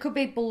this. It could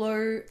be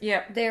blue.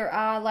 Yeah. There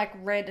are like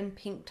red and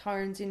pink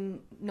tones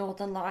in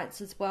Northern Lights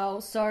as well.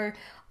 So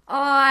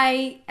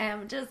I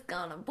am just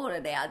going to put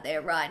it out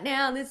there right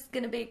now. This is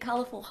going to be a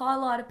colourful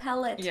highlighter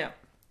palette. Yeah.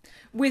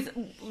 With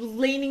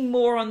leaning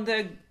more on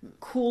the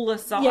cooler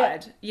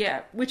side,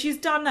 which he's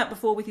done that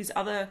before with his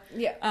other,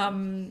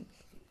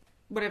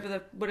 what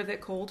are they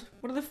called?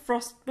 What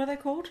are they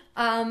called?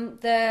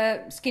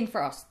 The Skin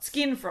Frosts.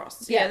 Skin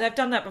Frosts. Yeah, they've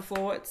done that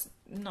before. It's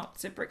not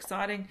super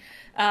exciting,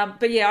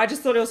 but I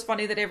just thought it was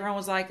funny that everyone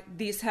was like,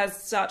 "This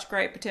has such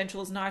great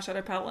potential as an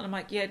eyeshadow palette," and I'm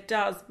like, "Yeah, it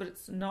does, but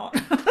it's not."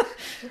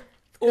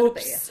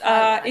 Oops.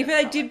 If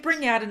they did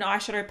bring out an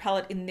eyeshadow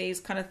palette in these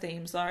kind of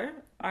themes, though,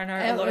 I know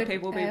a lot of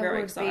people will be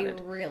very excited. It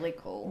would be really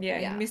cool.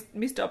 Yeah.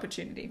 Missed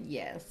opportunity.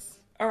 Yes.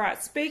 All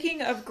right.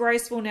 Speaking of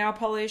graceful nail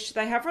polish,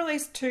 they have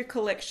released 2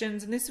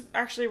 collections, and this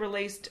actually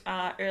released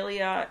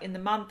earlier in the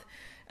month.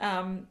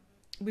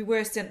 We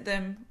were sent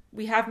them.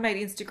 We have made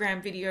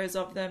Instagram videos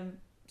of them.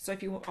 So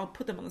if you want, I'll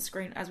put them on the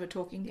screen as we're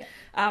talking.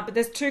 Yeah. But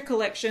there's two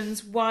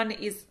collections. One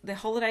is the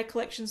holiday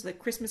collection, so the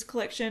Christmas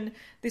collection.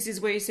 This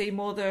is where you see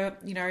more the,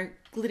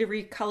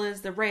 glittery colours,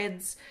 the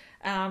reds.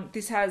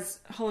 This has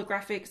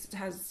holographics. It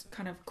has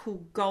kind of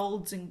cool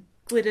golds and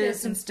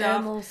glitters and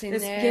stuff. Thermals in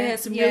there's, there. Yeah,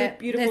 some really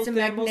beautiful There's a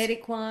thermals.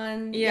 magnetic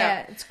one.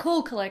 Yeah. It's a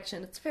cool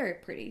collection. It's very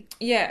pretty.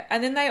 Yeah,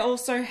 and then they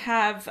also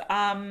have...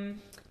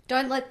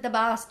 Don't let the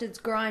bastards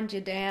grind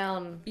you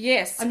down.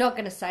 Yes. I'm not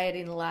going to say it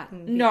in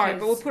Latin. No,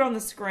 but we'll put it on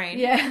the screen.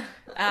 Yeah.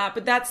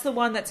 But that's the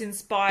one that's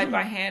inspired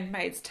by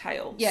Handmaid's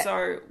Tale. Yeah.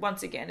 So,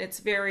 once again, it's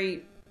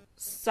very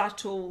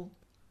subtle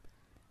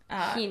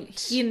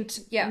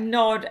hint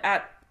nod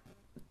at,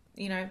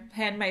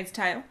 Handmaid's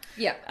Tale.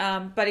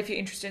 Yeah. But if you're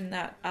interested in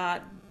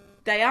that,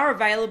 they are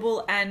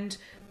available. And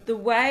the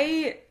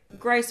way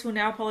Graceful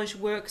Nail Polish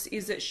works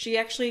is that she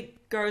actually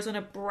goes on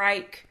a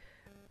break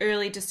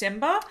early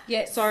December.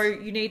 Yes. So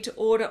you need to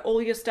order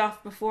all your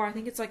stuff before, I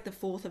think it's like the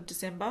 4th of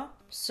December.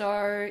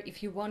 So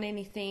if you want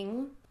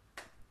anything...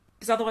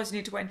 Because otherwise you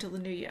need to wait until the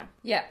new year.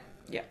 Yeah.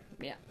 Yeah.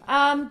 Yeah.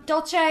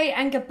 Dolce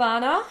and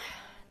Gabbana.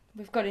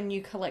 We've got a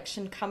new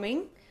collection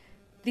coming.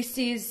 This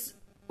is...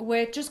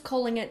 We're just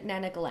calling it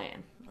Nana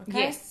Glam. Okay?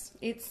 Yes.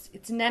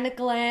 It's Nana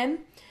Glam.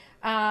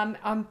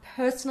 I'm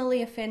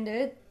personally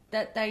offended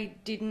that they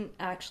didn't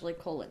actually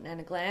call it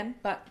Nana Glam,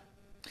 but...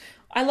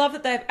 I love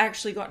that they've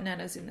actually got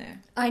nanas in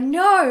there. I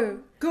know.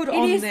 Good on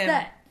them. It is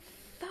the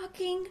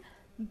fucking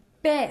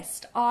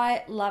best.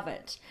 I love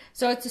it.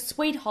 So it's a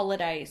Sweet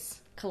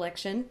Holidays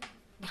collection.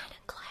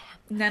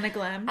 Nana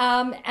Glam.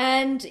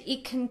 And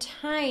it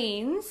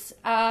contains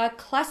a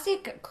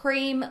classic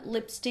cream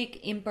lipstick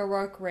in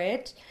Baroque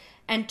Red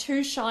and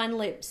two shine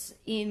lipsticks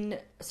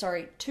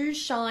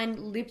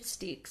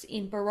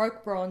in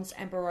Baroque Bronze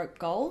and Baroque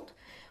Gold.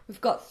 We've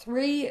got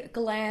 3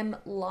 glam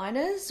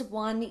liners,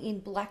 one in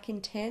Black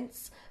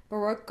Intense,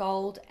 Baroque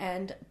Gold,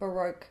 and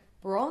Baroque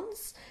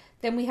Bronze.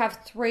 Then we have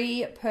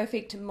 3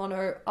 perfect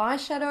mono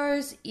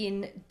eyeshadows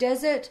in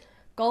Desert,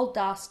 Gold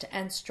Dust,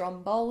 and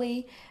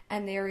Stromboli.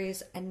 And there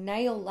is a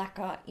nail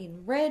lacquer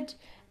in red,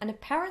 and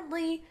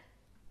apparently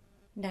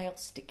nail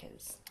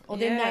stickers. Or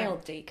they're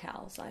nail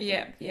decals, I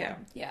think. Yeah.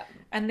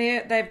 And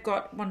they've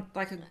got one,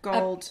 like a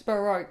gold...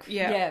 Baroque,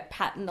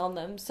 pattern on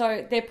them.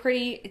 So they're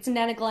pretty... It's a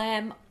Nana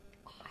Glam.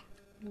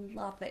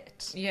 Love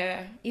it.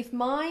 Yeah. If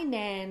my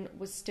nan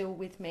was still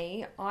with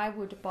me, I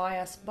would buy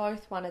us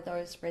both one of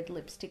those red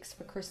lipsticks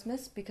for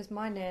Christmas because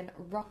my nan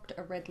rocked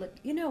a red lip.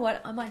 You know what?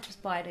 I might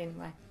just buy it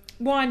anyway.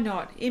 Why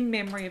not? In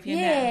memory of your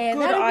nan.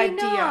 Good idea.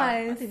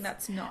 Nice. I think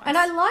that's nice. And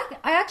I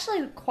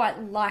actually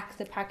quite like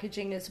the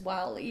packaging as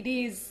well. It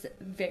is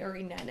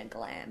very Nana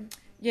Glam.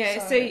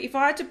 Yeah, see, if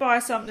I had to buy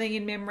something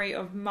in memory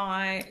of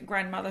my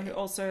grandmother, who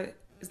also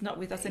is not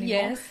with us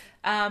anymore,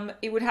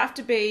 it would have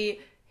to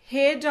be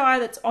hair dye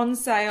that's on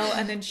sale,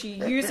 and then she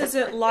uses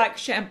it like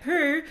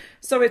shampoo,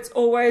 so it's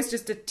always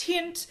just a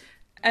tint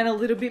and a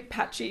little bit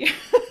patchy.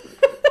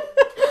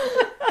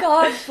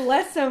 God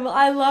bless him.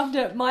 I loved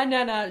it. My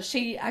nana,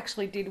 she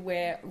actually did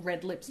wear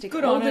red lipstick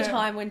all the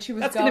time when she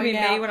was going out. That's going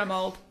to be me when I'm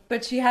old.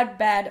 But she had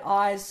bad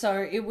eyes,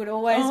 so it would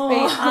always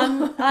be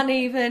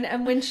uneven.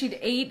 And when she'd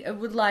eat, it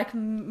would like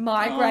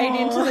migrate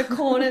into the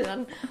corners.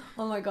 And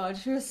oh my God,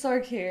 she was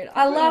so cute.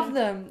 I love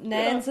them.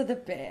 Nans are the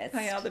best.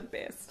 They are the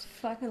best.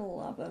 Fucking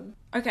love them.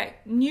 Okay,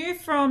 new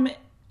from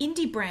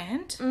indie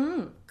brand,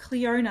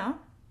 Clionadh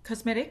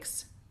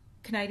Cosmetics,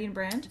 Canadian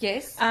brand.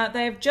 Yes.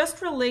 They have just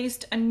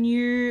released a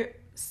new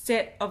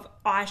set of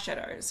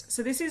eyeshadows.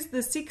 So this is the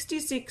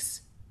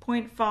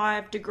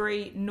 66.5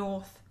 degree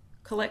North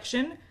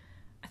collection.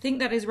 I think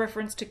that is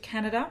reference to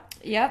Canada.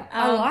 Yep,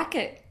 I like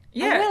it.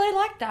 Yeah. I really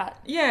like that.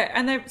 Yeah,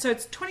 and so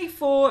it's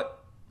 24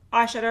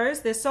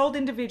 eyeshadows. They're sold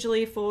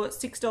individually for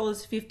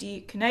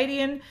 $6.50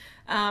 Canadian,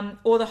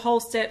 or the whole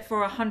set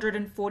for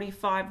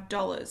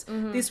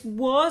 $145. This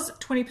was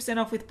 20%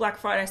 off with Black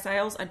Friday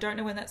sales. I don't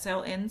know when that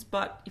sale ends,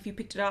 but if you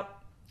picked it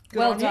up,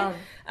 good on you.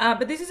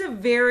 But this is a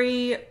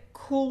very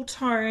cool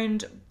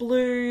toned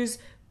blues,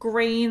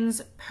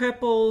 greens,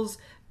 purples,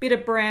 bit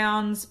of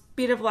browns,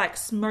 bit of like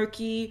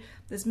smoky.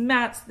 There's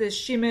mattes, there's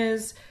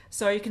shimmers,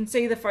 so you can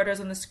see the photos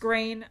on the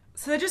screen.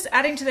 So they're just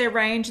adding to their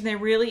range, and they're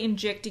really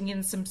injecting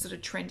in some sort of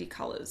trendy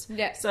colours.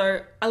 Yeah.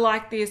 So I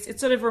like this. It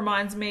sort of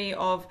reminds me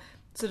of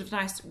sort of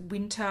nice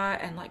winter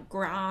and like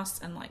grass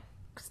and like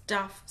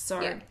stuff.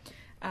 So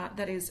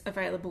that is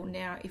available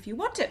now if you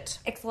want it.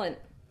 Excellent.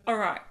 All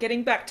right,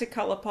 getting back to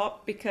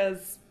Colourpop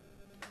because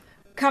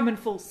coming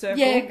full circle.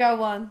 Yeah,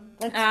 go on.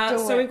 Let's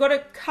do it. So we've got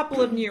a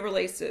couple of new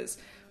releases.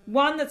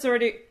 One that's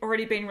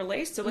already been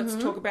released, so let's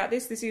talk about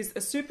this. This is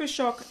a Super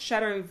Shock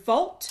Shadow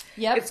Vault.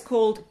 Yep. It's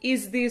called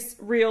Is This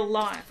Real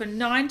Life? For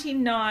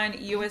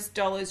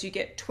 $99 you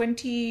get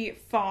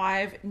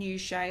 25 new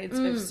shades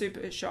of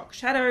Super Shock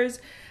shadows.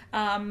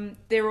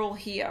 They're all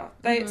here.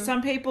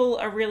 Some people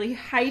are really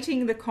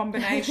hating the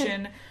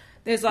combination.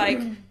 There's like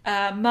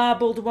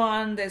marbled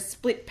one, there's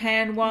split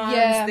pan ones,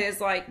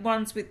 there's like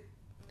ones with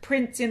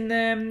prints in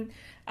them.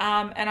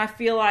 And I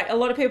feel like a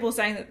lot of people are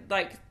saying that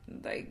like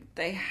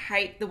they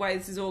hate the way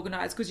this is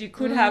organised because you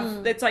could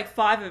have, it's like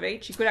 5 of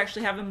each. You could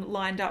actually have them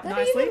lined up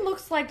nicely. That even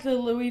looks like the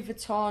Louis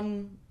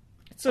Vuitton.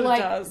 It sort of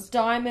does.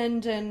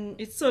 Diamond and...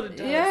 It sort of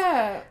does.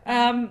 Yeah.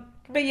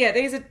 But yeah,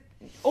 these are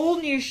all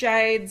new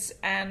shades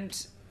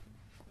and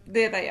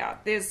there they are.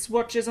 There's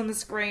swatches on the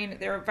screen.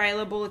 They're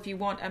available if you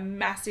want a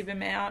massive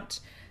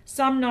amount.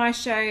 Some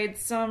nice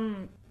shades,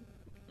 some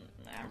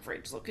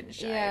average looking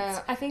shades.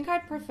 Yeah, I think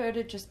I'd prefer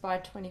to just buy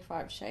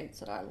 25 shades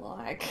that I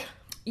like.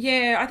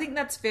 Yeah, I think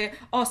that's fair.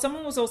 Oh,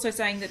 someone was also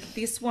saying that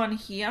this one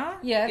here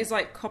is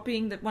like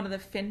copying one of the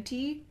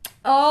Fenty.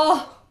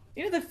 Oh,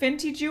 you know the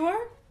Fenty duo?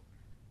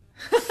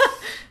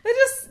 they're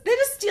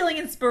just stealing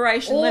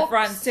inspiration left,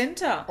 right, and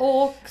centre.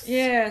 Orcs.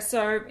 Yeah.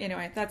 So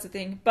anyway, that's the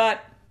thing.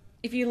 But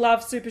if you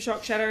love Super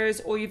Shock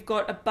shadows, or you've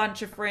got a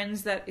bunch of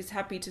friends that is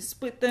happy to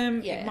split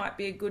them, it might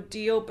be a good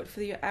deal. But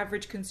for your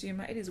average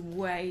consumer, it is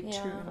way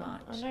too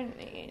much. I don't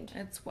need.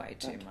 It's way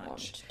too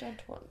much.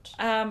 Don't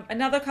want.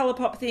 Another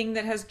Colourpop thing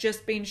that has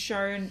just been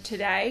shown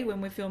today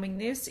when we're filming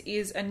this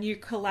is a new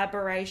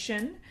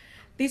collaboration.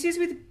 This is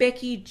with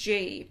Becky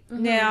G.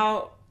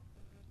 Now,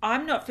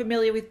 I'm not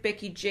familiar with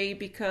Becky G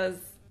because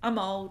I'm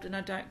old and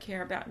I don't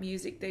care about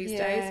music these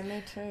days. Yeah,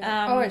 me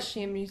too. Is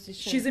she a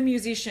musician? She's a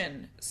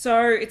musician.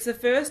 So it's the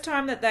first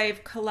time that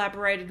they've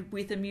collaborated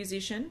with a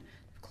musician.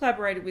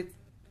 Collaborated with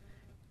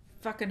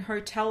fucking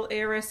hotel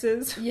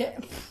heiresses. Yeah.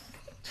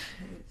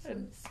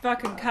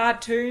 Fucking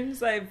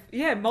cartoons.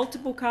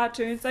 Multiple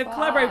cartoons. They've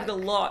collaborated with a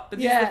lot, but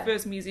this is the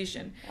first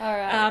musician. All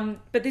right.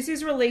 But this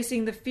is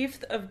releasing the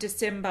 5th of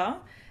December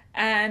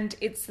and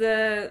it's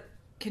the...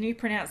 Can you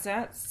pronounce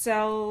that?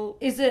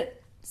 Is it...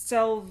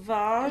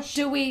 Selvage.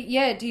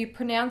 Do you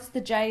pronounce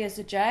the J as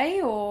a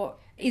J, or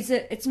is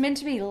it? It's meant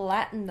to be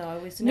Latin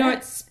though, isn't it? No,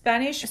 it's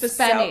Spanish for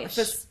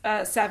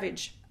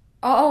savage.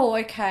 Oh,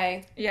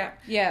 okay.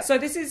 Yeah. So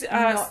this is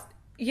not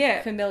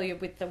familiar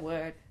with the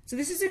word. So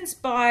this is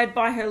inspired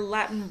by her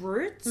Latin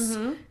roots.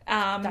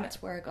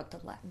 That's where I got the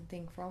Latin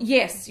thing from.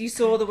 Yes, you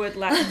saw the word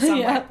Latin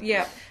somewhere.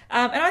 Yeah.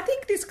 And I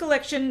think this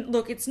collection,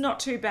 look, it's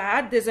not too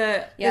bad. There's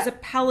a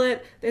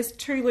palette. There's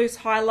 2 loose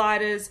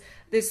highlighters.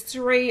 There's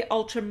 3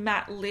 ultra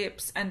matte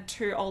lips and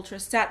 2 ultra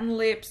satin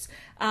lips.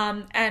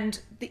 And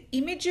the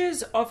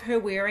images of her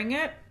wearing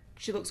it,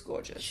 she looks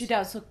gorgeous. She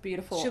does look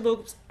beautiful. She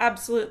looks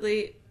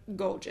absolutely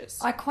gorgeous.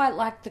 I quite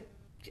like the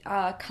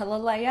colour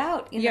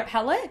layout in the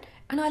palette.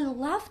 And I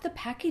love the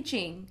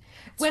packaging.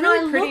 When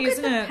I look at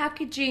the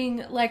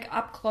packaging like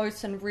up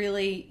close and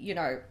really,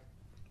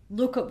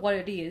 look at what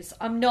it is,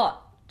 I'm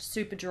not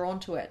super drawn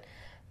to it.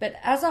 But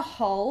as a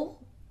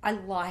whole, I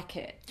like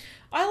it.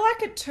 I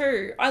like it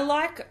too.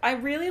 I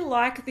really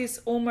like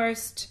this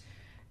almost,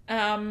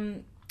 I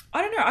don't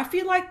know, I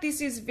feel like this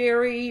is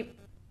very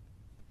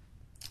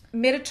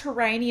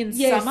Mediterranean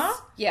summer.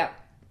 Yeah.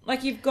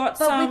 Like you've got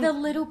But with a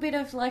little bit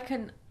of like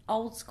an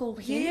old school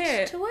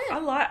hint to it.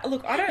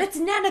 It's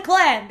Nana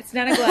Glam. It's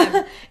Nana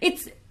Glam.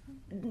 It's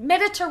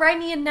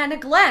Mediterranean Nana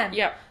Glam.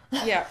 Yep.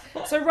 Yeah.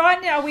 So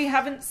right now we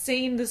haven't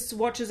seen the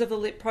swatches of the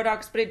lip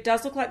products, but it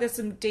does look like there's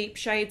some deep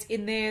shades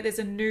in there. There's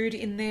a nude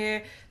in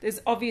there.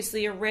 There's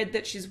obviously a red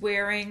that she's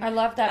wearing. I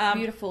love that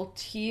beautiful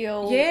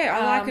teal. Yeah,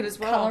 I like it as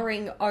well.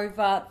 Colouring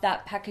over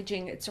that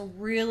packaging. It's a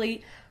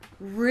really,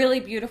 really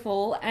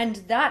beautiful, and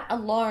that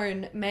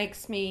alone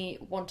makes me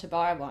want to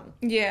buy one.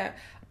 Yeah.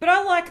 But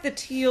I like the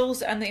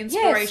teals and the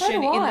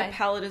inspiration in the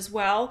palette as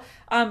well.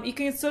 You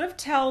can sort of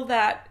tell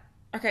that,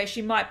 okay,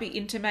 she might be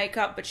into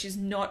makeup, but she's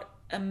not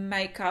a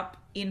makeup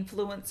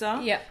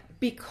influencer. Yeah.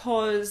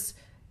 Because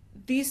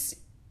this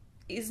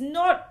is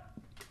not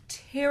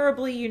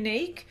terribly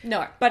unique.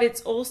 No. But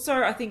it's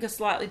also, I think, a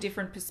slightly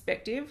different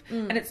perspective.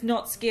 And it's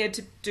not scared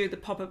to do the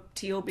pop-up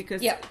teal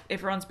because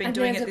everyone's been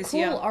doing it this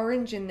year. And there's a cool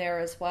orange in there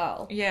as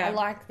well. Yeah. I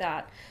like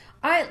that.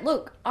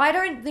 I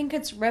don't think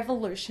it's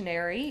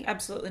revolutionary.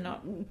 Absolutely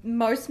not.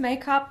 Most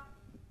makeup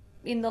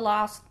in the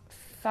last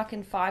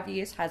fucking 5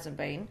 years hasn't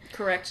been.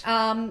 Correct.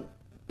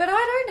 But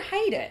I don't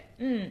hate it.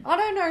 I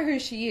don't know who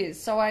she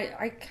is, so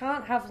I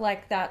can't have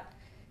like that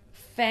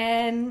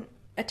fan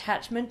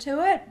attachment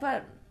to it,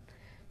 but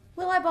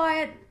will I buy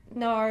it?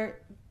 No.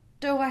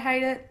 Do I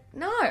hate it?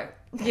 No.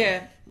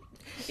 Yeah.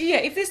 Yeah,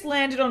 if this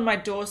landed on my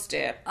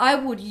doorstep, I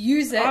would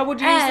use it. I would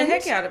use the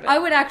heck out of it. I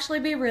would actually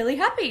be really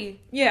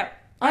happy. Yeah.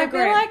 I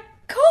agree. I'd be like,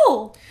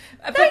 cool.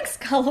 Thanks,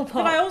 Colourpop.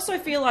 But I also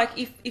feel like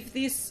if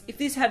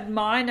this had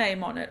my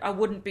name on it, I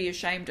wouldn't be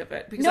ashamed of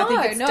it because I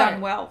think it's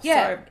done well.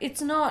 Yeah, so.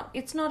 It's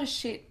not a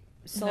shit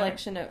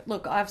selection of...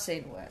 Look, I've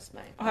seen worse,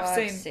 mate.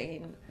 I've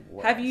seen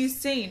worse. Have you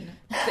seen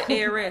the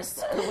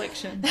Heiress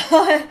collection?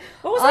 What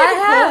was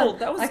that called?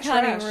 That was I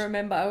can't even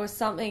remember. It was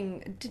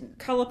something...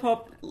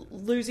 Colourpop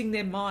losing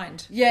their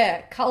mind.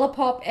 Yeah,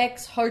 Colourpop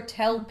X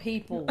Hotel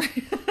People.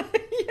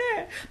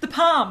 Yeah, the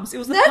Palms. It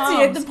was the Palms.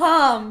 That's it, the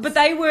Palms. But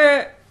they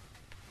were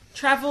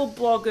travel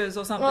bloggers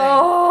or something.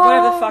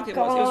 Whatever the fuck it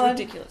was. It was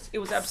ridiculous. It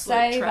was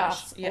absolute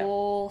trash.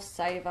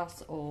 Save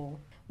us all.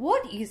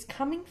 What is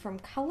coming from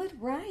Coloured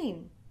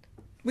Rain?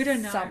 We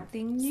don't know.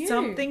 Something new.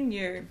 Something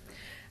new.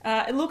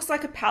 It looks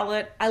like a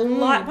palette. I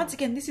like, once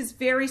again, this is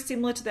very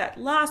similar to that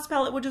last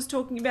palette we're just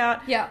talking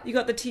about. Yeah. You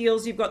got the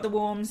teals, you've got the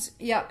warms.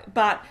 Yeah.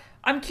 But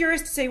I'm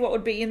curious to see what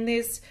would be in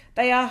this.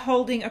 They are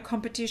holding a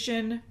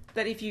competition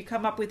that if you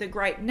come up with a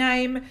great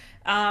name,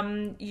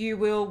 you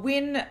will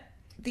win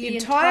the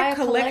entire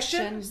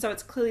collection. So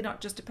it's clearly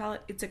not just a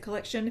palette, it's a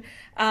collection.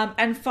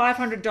 And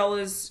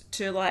 $500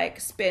 to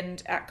like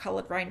spend at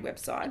Coloured Rain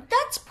website.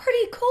 That's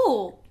pretty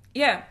cool.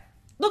 Yeah.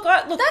 Look,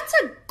 that's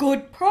a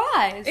good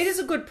prize. It is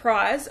a good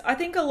prize. I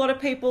think a lot of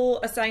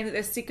people are saying that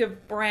they're sick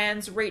of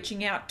brands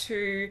reaching out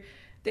to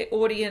their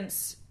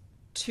audience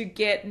to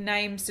get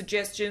name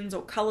suggestions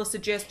or colour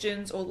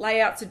suggestions or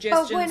layout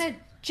suggestions. But when it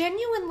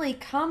genuinely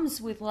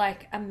comes with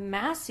like a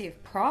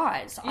massive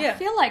prize, Yeah. I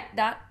feel like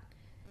that,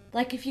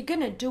 like if you're going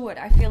to do it,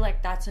 I feel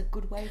like that's a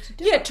good way to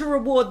do it. Yeah, to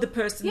reward the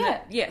person.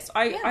 Yeah.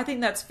 I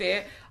think that's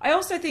fair. I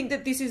also think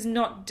that this is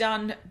not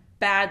done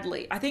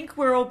badly. I think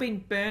we're all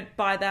being burnt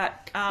by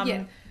that.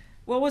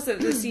 What was it?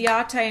 The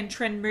Ciate and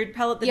Trend Mood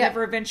palette that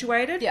never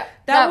eventuated. Yeah,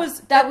 that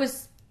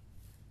was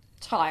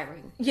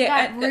tiring.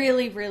 Yeah, that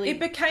really. It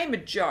became a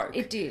joke.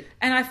 It did,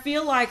 and I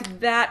feel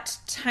like that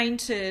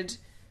tainted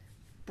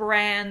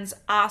brands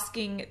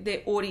asking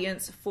their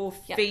audience for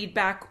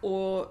feedback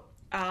or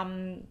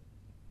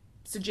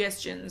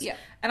suggestions. Yeah,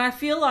 and I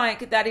feel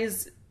like that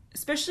is,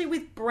 especially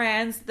with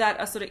brands that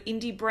are sort of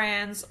indie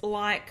brands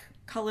like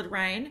Coloured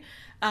Rain,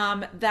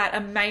 that are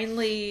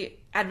mainly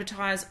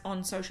advertised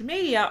on social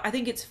media, I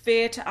think it's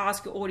fair to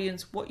ask your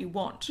audience what you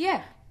want.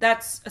 Yeah.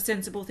 That's a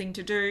sensible thing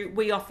to do.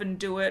 We often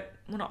do it,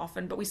 well not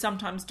often, but we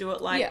sometimes do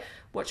it like,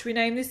 what should we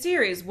name this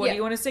series? What do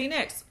you want to see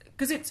next?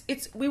 Because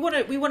we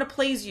want to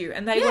please you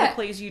and they want to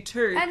please you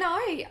too. And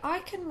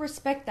I can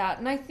respect that,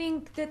 and I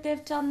think that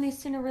they've done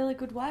this in a really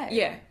good way.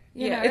 Yeah.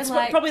 You know, it's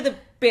like, probably the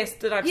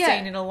best that I've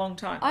seen in a long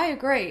time. I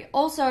agree.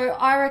 Also,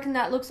 I reckon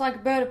that looks like a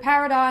bird of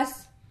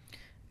paradise.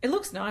 It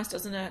looks nice,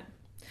 doesn't it?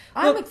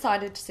 I'm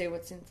excited to see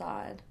what's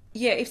inside.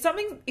 Yeah, if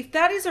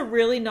that is a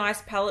really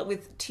nice palette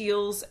with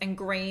teals and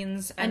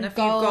greens and a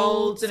few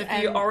golds and a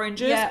few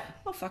oranges,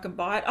 I'll fucking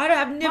buy it.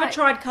 I've never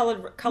tried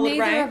coloured rain.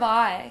 Neither have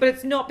I. But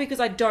it's not because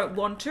I don't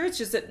want to. It's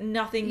just that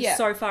nothing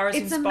so far has inspired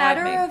me. It's a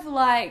matter of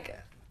like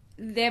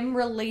them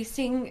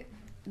releasing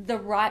the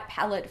right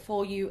palette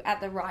for you at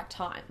the right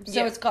time.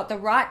 So it's got the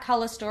right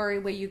colour story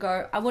where you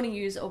go, I want to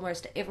use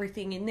almost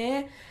everything in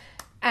there,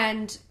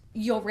 and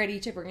you're ready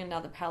to bring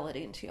another palette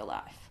into your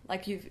life.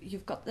 Like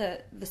you've got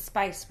the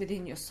space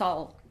within your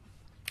soul.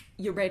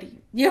 You're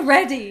ready. You're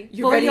ready.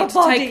 You're ready your to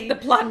body. take the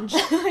plunge.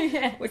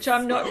 Yes. Which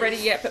I'm not ready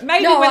yet. But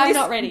maybe when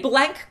this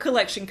blank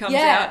collection comes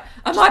out,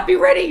 I might be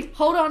ready.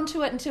 Hold on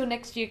to it until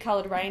next year,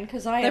 Coloured Rain,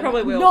 because I am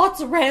probably will.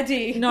 not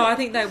ready. No, I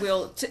think they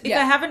will. If they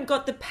haven't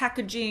got the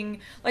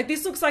packaging, like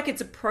this looks like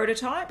it's a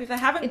prototype. If they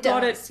haven't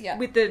got it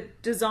with the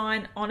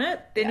design on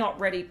it, they're not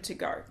ready to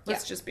go.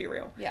 Let's just be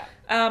real. Yeah.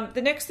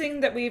 The next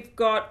thing that we've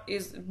got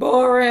is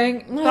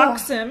boring.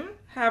 Buxom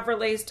have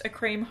released a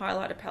cream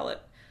highlighter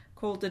palette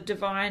called the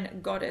Divine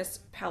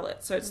Goddess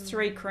palette. So it's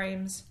 3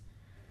 creams,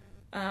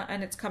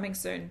 and it's coming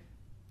soon.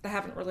 They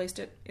haven't released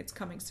it. It's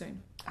coming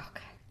soon.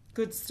 Okay.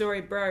 Good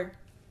story, bro.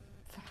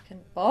 Fucking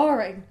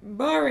boring.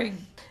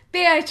 Boring.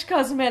 BH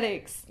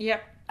Cosmetics.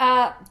 Yep.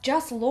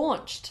 Just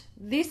launched.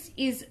 This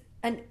is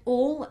an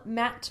all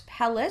matte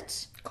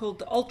palette. Called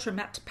the Ultra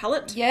Matte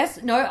palette.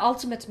 Yes. No,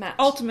 Ultimate Matte.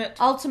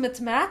 Ultimate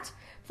Matte.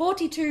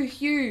 42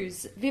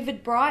 hues,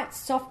 vivid brights,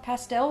 soft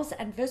pastels,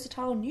 and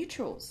versatile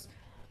neutrals.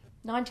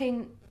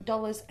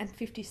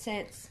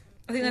 $19.50.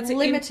 I think that's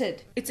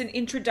limited. It's an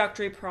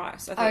introductory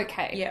price, I think.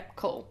 Okay. Yeah.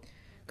 Cool.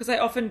 Because they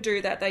often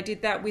do that. They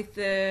did that with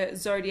the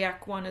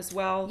Zodiac one as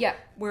well. Yeah.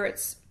 Where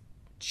it's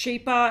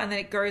cheaper and then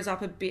it goes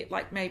up a bit,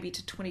 like maybe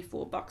to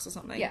 $24 or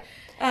something. Yeah.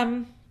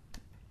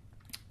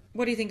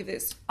 What do you think of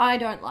this? I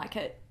don't like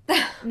it.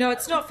 No,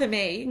 it's not for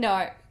me.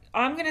 No.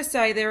 I'm going to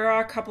say there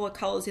are a couple of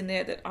colours in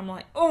there that I'm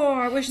like, oh,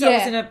 I wish that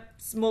was in a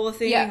smaller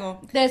thing. Yeah.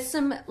 Or There's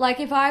some, like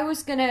if I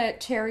was going to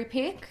cherry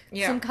pick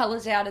some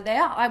colours out of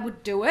there, I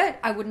would do it.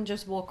 I wouldn't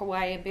just walk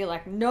away and be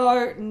like,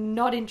 no,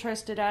 not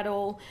interested at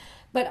all.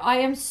 But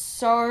I'm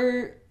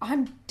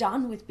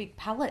done with big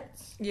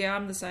palettes. Yeah,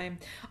 I'm the same.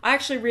 I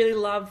actually really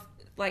love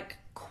like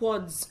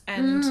quads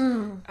and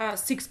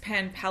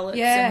 6-pan palettes.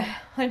 Yeah,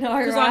 I know,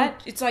 right?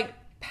 It's like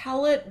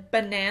palette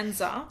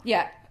bonanza.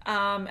 Yeah.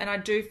 And I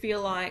do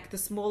feel like the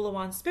smaller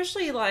ones,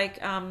 especially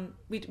like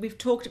we've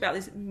talked about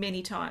this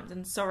many times,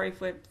 and sorry if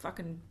we're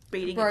fucking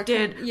beating a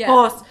dead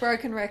horse.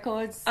 Broken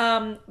records.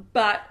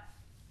 But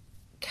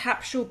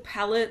capsule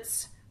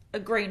palettes, a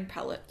green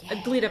palette, a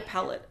glitter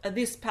palette, a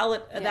this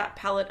palette, a that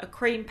palette, a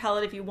cream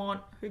palette if you want.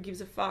 Who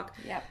gives a fuck?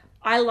 Yep.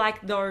 I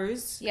like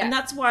those, and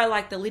that's why I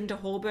like the Linda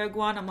Hallberg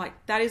one. I'm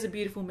like, that is a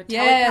beautiful metallic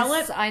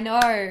palette. Yes, I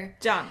know.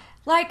 Done.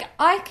 Like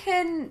I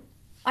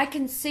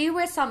can see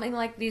where something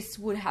like this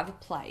would have a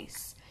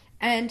place.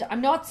 And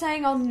I'm not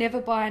saying I'll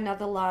never buy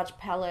another large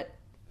palette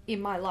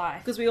in my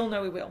life. Because we all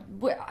know we will.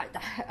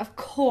 Of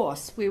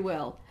course we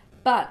will.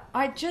 But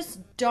I just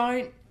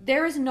don't...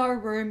 There is no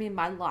room in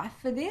my life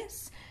for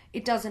this.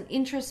 It doesn't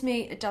interest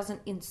me. It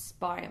doesn't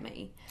inspire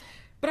me.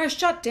 But I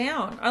shut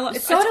down.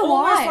 It's do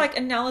almost I. like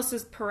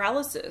analysis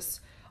paralysis.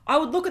 I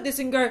would look at this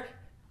and go,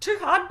 too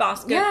hard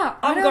basket. Yeah,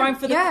 I'm going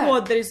for the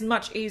quad that is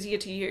much easier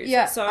to use.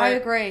 Yeah, so I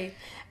agree.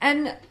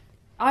 And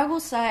I will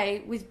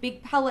say, with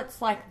big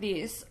palettes like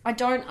this, I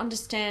don't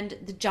understand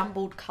the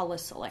jumbled colour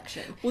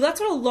selection. Well, that's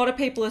what a lot of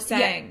people are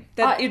saying.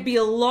 That it'd be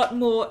a lot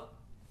more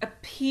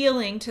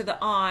appealing to the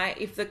eye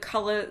if the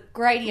colour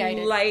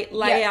gradiated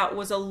layout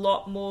was a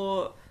lot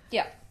more...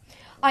 Yeah.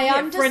 I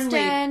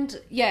understand.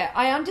 Friendly. Yeah,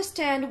 I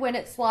understand when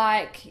it's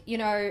like, you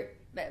know,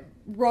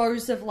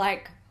 rows of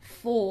like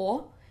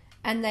 4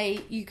 and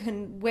you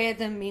can wear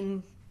them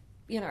in,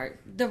 you know,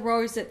 the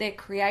rows that they're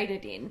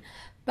created in.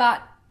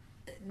 But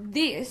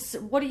this,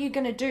 what are you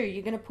going to do?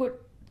 You're going to put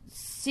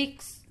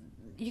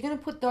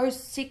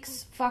those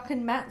 6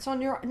 fucking mattes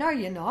on your... No,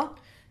 you're not.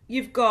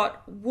 You've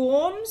got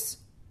warms,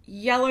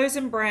 yellows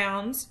and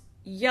browns,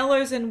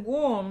 yellows and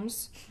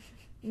warms,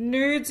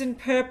 nudes and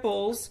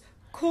purples,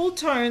 cool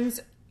tones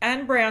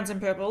and browns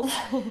and purples,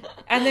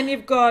 and then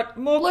you've got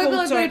more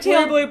cool tones,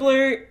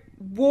 blue,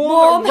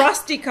 warm,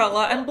 rusty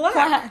colour, and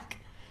black.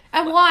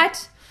 And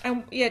white.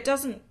 And yeah, it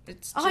doesn't...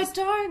 It's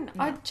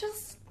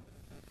just,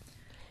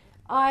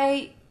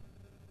 I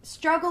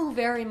struggle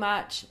very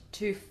much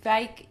to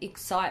fake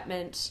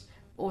excitement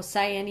or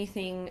say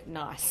anything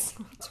nice.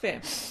 It's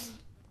fair.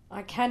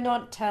 I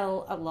cannot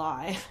tell a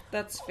lie.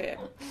 That's fair.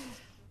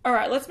 All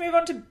right, let's move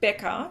on to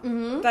Becca.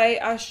 Mm-hmm. They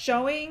are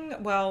showing,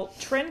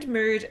 Trend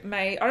Mood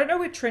I don't know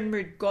where Trend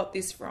Mood got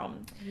this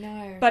from.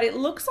 No. But it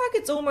looks like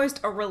it's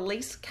almost a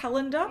release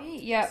calendar.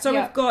 Yeah. So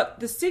we've got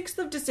the 6th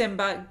of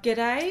December,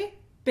 G'day,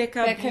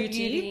 Becca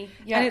Beauty.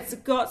 Yep. And it's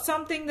got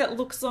something that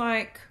looks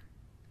like,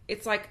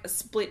 it's like a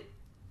split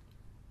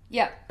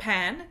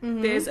pan.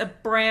 Mm-hmm. There's a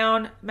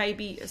brown,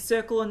 maybe a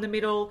circle in the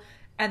middle,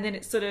 and then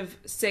it sort of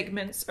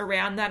segments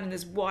around that, and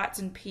there's whites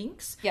and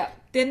pinks. Yep.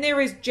 Then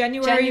there is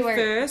January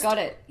 1st. Got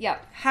it.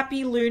 Yep.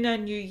 Happy Lunar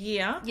New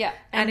Year. Yeah.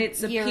 And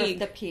it's a year pig. Of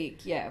the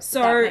pig. Yeah.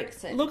 So that makes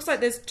sense. Looks like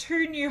there's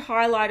 2 new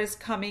highlighters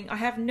coming. I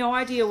have no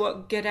idea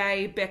what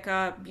G'day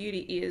Becca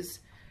Beauty is.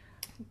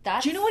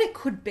 Do you know what it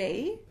could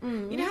be?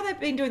 You know how they've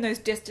been doing those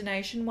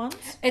destination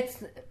ones?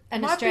 It's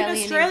an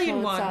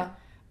Australian one.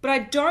 But I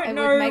don't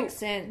know make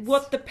sense.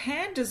 what the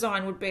pan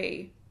design would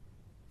be.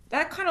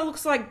 That kind of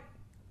looks like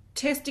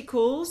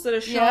testicles that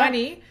are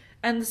shiny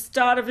and the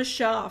start of a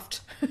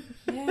shaft.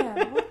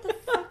 Yeah, what the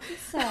fuck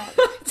is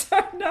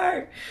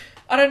that?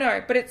 I don't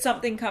know, but it's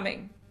something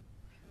coming.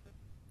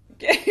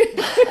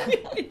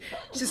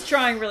 Just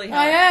trying really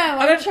hard. I am.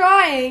 I'm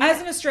trying. As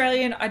an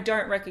Australian, I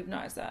don't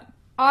recognise that.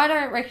 I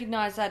don't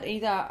recognise that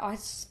either. I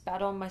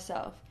spat on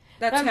myself.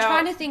 I'm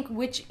trying to think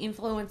which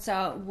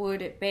influencer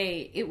would it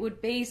be. It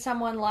would be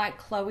someone like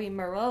Chloe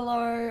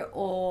Murillo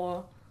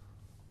or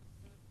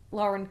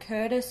Lauren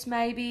Curtis,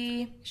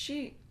 maybe.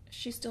 She's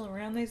still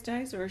around these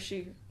days, or is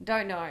she?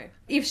 Don't know.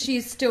 If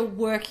she's still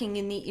working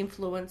in the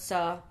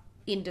influencer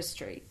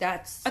industry, I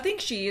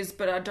think she is,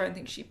 but I don't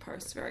think she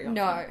posts very often.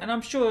 No. And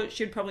I'm sure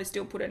she'd probably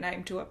still put a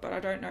name to it, but I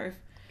don't know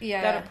if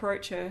that'd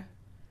approach her.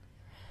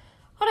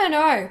 I don't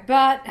know,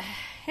 but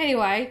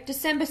anyway,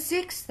 December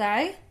 6th,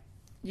 eh?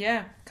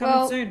 Yeah,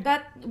 coming soon.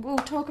 We'll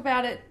talk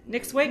about it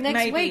next week,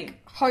 maybe.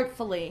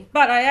 Hopefully.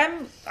 But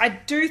I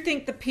do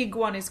think the pig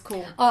one is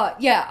cool. Oh,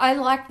 yeah, I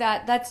like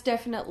that. That's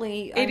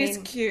definitely... It is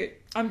cute.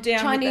 I'm down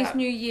Chinese with that.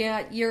 New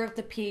Year, Year of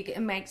the Pig, it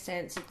makes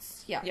sense.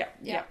 It's, yeah,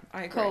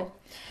 I agree. Cool.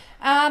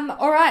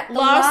 All right, the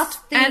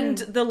last thing. And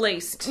the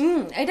least.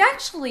 It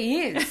actually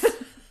is.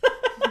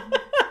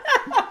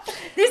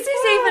 This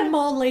is even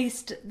more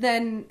least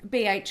than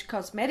BH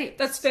Cosmetics.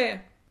 That's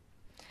fair.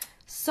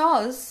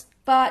 Soz,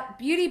 but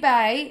Beauty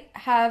Bay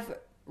have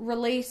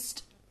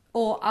released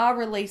or are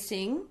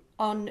releasing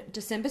on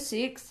December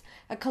 6th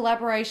a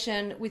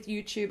collaboration with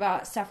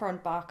YouTuber Saffron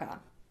Barker.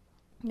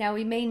 Now,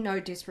 we mean no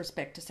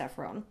disrespect to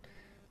Saffron.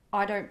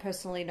 I don't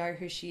personally know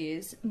who she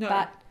is. No.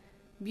 But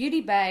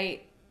Beauty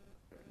Bay,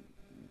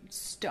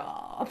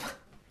 stop.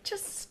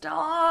 Just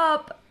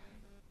stop.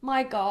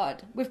 My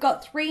God. We've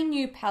got 3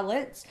 new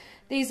palettes.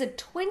 These are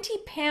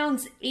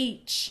 £20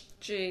 each.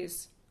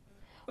 Jeez.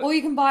 Or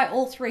you can buy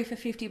all 3 for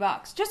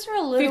 $50. Just for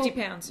a little...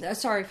 £50.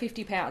 Sorry,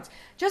 £50.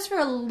 Just for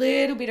a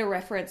little bit of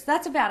reference.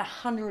 That's about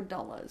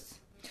 $100.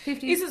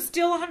 Is it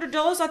still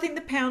 $100? I think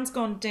the pound's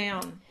gone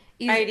down.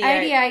 Is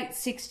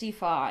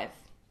 88.65.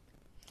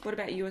 What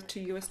about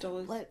US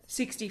dollars?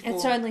 64.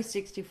 It's only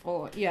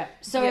 64, yeah.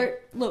 So,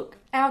 look,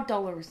 our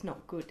dollar is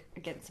not good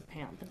against the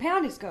pound. The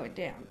pound is going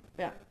down.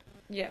 But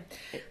yeah.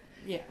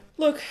 Yeah.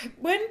 Look,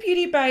 when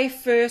Beauty Bay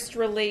first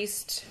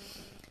released...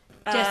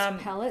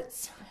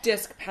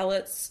 Desk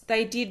palettes,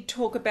 they did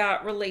talk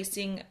about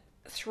releasing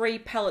 3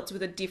 palettes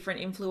with a different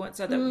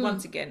influencer that,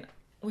 once again,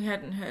 we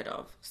hadn't heard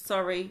of.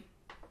 Sorry.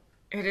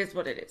 It is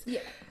what it is.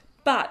 Yeah.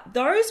 But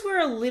those were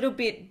a little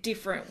bit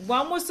different.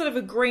 One was sort of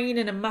a green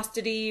and a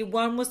mustardy.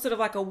 One was sort of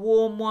like a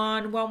warm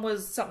one. One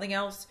was something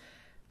else,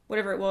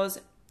 whatever it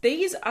was.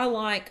 These are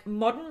like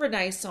modern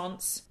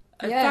Renaissance,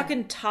 a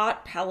fucking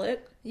tarte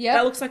palette. Yeah.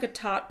 That looks like a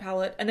tarte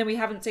palette. And then we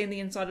haven't seen the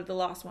inside of the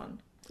last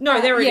one. No,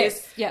 there it yes,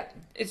 is. Yep.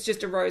 It's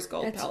just a rose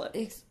gold palette.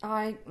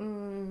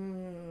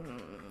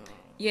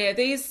 Yeah,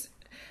 these...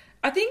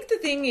 I think the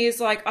thing is,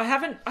 like, I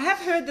have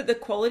heard that the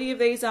quality of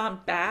these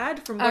aren't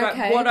bad from what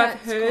I've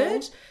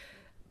heard. Cool.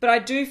 But I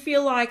do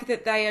feel like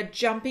that they are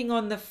jumping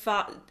on the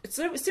it's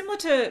sort of similar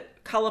to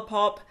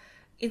Colourpop.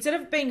 Instead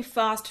of being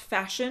fast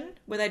fashion,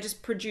 where they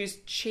just produce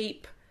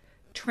cheap,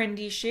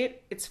 trendy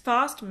shit, it's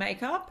fast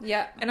makeup.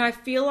 Yeah. And I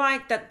feel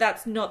like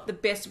that's not the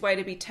best way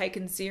to be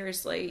taken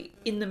seriously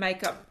in the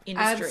makeup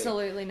industry.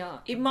 Absolutely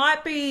not. It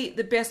might be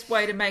the best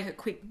way to make a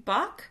quick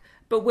buck,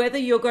 but whether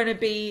you're going to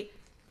be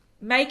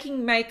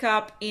making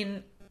makeup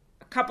in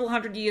a couple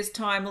hundred years'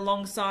 time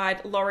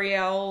alongside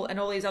L'Oreal and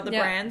all these other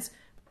brands,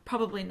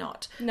 probably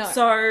not. No.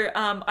 So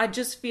I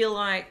just feel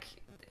like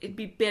it'd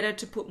be better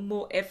to put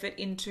more effort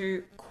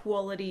into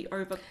quality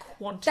over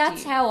quantity.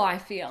 That's how I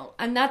feel.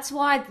 And that's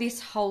why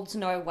this holds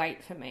no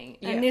weight for me.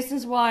 Yeah. And this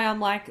is why I'm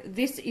like,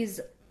 this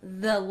is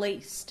the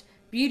least.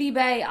 Beauty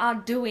Bay are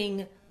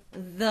doing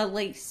the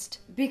least.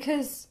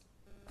 Because...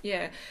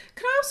 Yeah.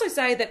 Can I also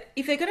say that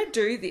if they're going to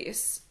do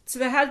this... So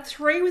they had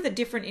 3 with a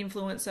different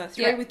influencer,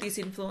 3 with this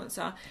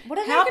influencer. How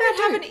about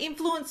have an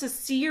influencer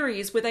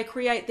series where they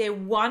create their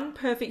one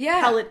perfect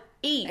palette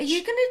each? Are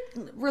you going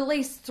to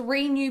release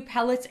 3 new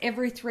palettes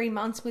every 3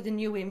 months with a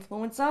new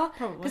influencer?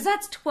 Probably. Because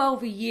that's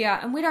 12 a year,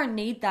 and we don't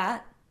need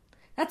that.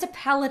 That's a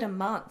palette a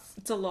month.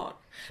 It's a lot.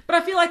 But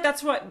I feel like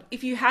that's what,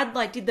 if you had,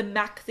 like, did the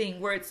MAC thing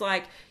where it's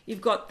like,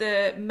 you've got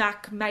the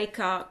MAC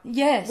maker.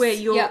 Yes. Where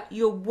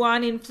your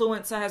one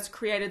influencer has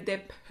created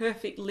their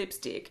perfect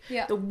lipstick.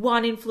 Yeah. The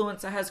one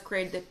influencer has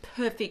created their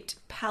perfect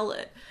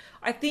palette.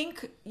 I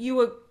think you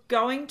are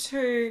going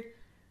to...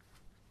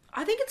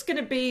 I think it's going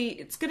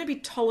to be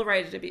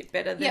tolerated a bit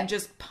better than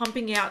just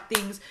pumping out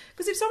things.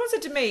 Because if someone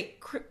said to me,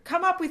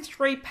 come up with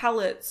 3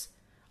 palettes,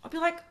 I'll be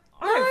like...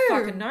 I don't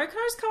fucking know. Can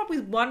I just come up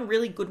with one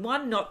really good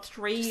one, not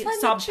 3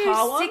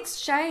 subpar ones? 6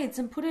 shades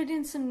and put it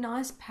in some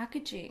nice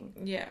packaging.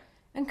 Yeah.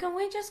 And can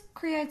we just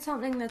create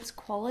something that's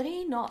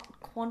quality, not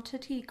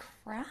quantity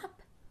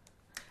crap?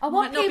 It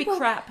might not be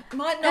crap. It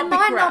might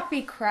not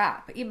be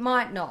crap. It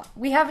might not.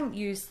 We haven't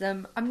used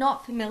them. I'm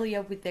not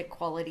familiar with their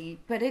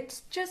quality, but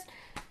it's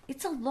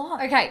a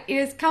lot. Okay, it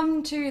has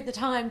come to the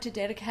time to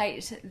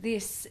dedicate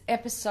this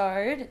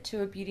episode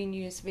to a Beauty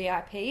News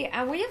VIP,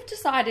 and we have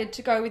decided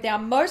to go with our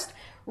most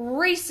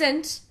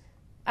recent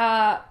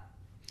member,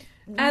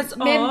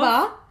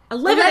 11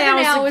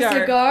 hours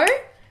ago.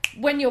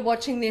 When you're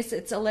watching this,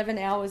 it's 11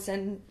 hours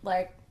and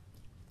like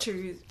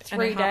 3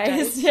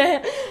 days.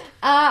 Yeah.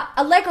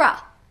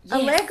 Allegra. Yes.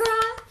 Allegra,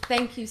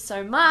 thank you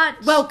so much.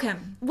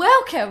 Welcome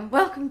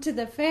to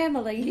the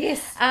family.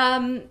 Yes.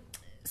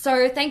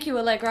 So thank you,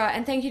 Allegra,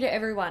 and thank you to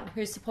everyone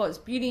who supports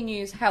Beauty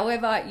News,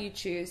 however you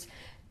choose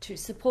to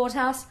support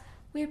us.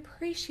 We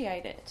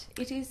appreciate it.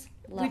 It is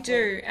lovely. We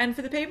do. And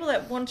for the people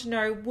that want to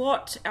know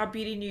what our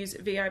Beauty News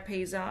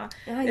VIPs are,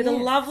 they're the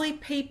lovely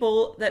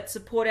people that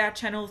support our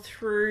channel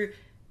through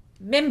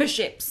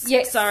memberships.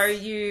 Yes. So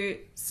you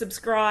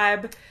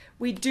subscribe.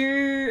 We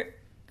do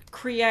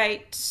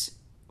create...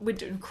 We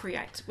don't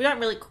create. We don't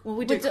really... Well,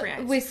 we do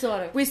create. We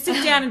sort of... We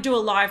sit down and do a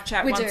live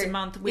chat once a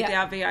month with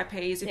our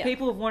VIPs. If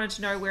people have wanted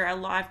to know where our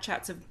live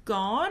chats have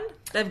gone,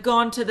 they've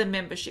gone to the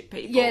membership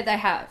people. Yeah, they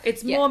have.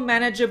 It's more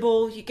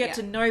manageable. You get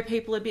to know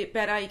people a bit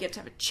better. You get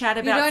to have a chat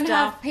about stuff. You don't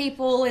have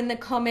people in the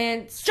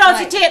comments... Show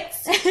us your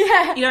tits!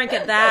 Yeah. You don't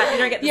get that. You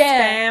don't get the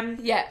spam.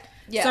 Yeah.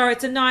 Yeah. So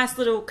it's a nice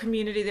little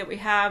community that we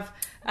have.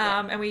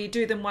 And we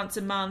do them once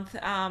a month.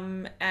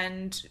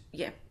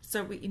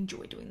 So we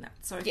enjoy doing that.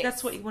 So if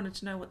that's what you wanted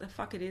to know what the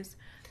fuck it is,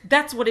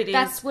 that's what it is.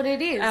 That's what it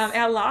is.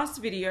 Our last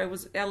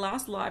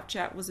live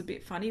chat was a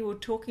bit funny. We were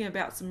talking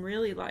about some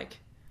really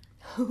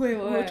we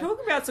were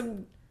talking about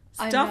some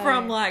stuff where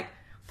I'm like,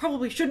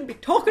 probably shouldn't be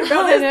talking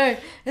about this. I know.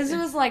 This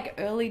was like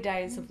early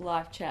days of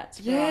live chats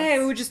for us.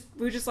 we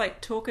were just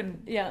like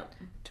talking. Yeah.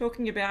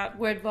 Talking about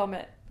word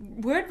vomit.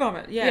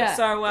 Yeah.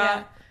 So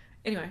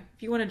anyway,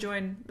 if you want to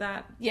join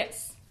that.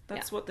 Yes.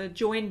 That's what the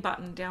join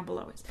button down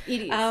below is.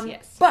 It is,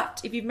 yes.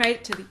 But if you've made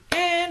it to the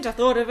end, I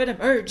thought of an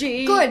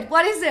emoji. Good.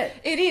 What is it?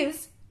 It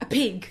is a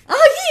pig.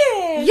 Oh,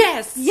 yeah.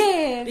 Yes.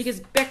 Yes. Because,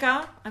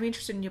 Becca, I'm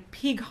interested in your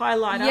pig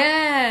highlighter.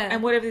 Yeah.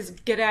 And whatever this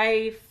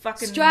g'day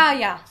fucking...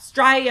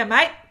 Australia,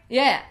 mate.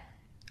 Yeah.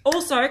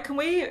 Also, can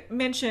we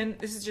mention...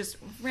 This is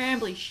just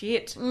rambly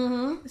shit.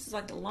 Mm-hmm. This is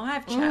like the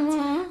live chats.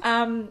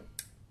 Mm-hmm.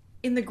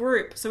 In the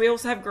group. So we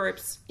also have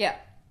groups. Yeah.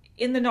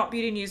 In the Not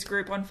Beauty News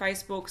group on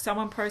Facebook,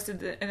 someone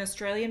posted an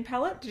Australian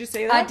palette. Did you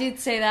see that? I did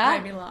see that.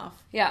 It made me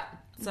laugh. Yeah.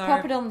 So,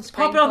 pop it on the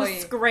screen. Pop it on the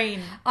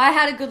screen. I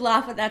had a good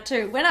laugh at that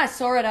too. When I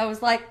saw it, I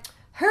was like,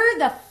 who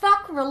the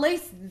fuck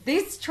released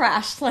this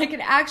trash? Like, it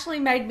actually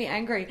made me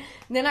angry.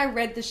 And then I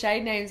read the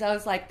shade names. I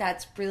was like,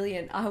 that's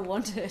brilliant. I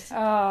want it. Oh,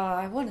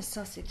 I want a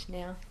sausage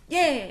now.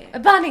 Yeah. A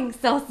bunning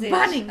sausage.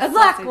 A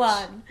black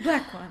one.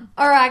 Black one.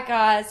 All right,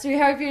 guys. We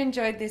hope you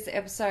enjoyed this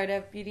episode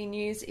of Beauty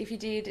News. If you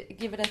did,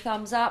 give it a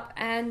thumbs up.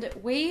 And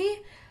we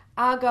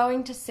are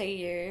going to see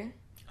you...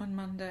 On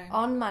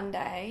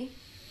Monday.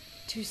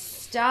 To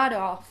start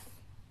off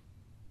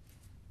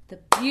the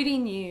beauty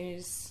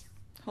news,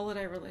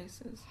 holiday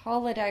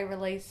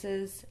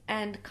releases,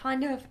 and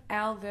kind of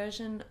our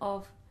version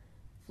of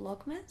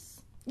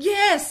Vlogmas.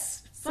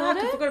 Yes! Fuck,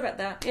 I forgot about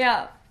that.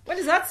 Yeah. When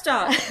does that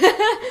start?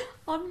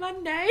 On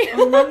Monday.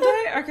 On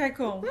Monday? Okay,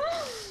 cool.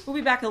 We'll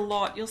be back a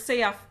lot. You'll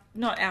see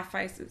not our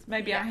faces,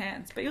 maybe our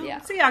hands, but you'll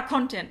see our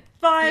content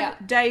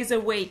 5 days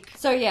a week.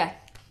 So yeah,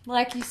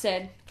 like you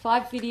said,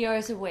 5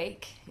 videos a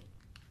week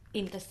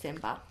in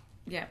December.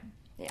 Yeah.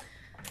 Yeah.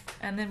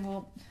 And then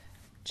we'll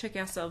check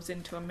ourselves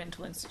into a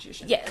mental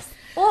institution. Yes.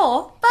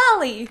 Or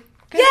Bali.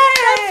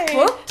 Yay!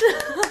 Booked.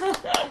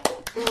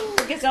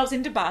 Check ourselves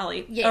into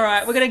Bali. Yes. All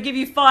right, we're going to give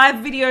you 5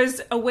 videos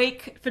a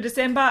week for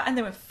December, and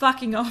then we're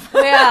fucking off.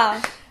 We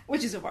are.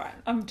 Which is all right.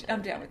 I'm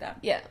down with that.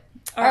 Yeah.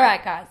 All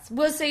right, guys.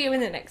 We'll see you in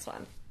the next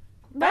one.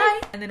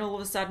 Bye. And then all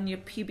of a sudden you're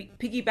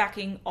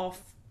piggybacking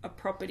off a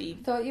property.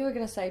 Thought you were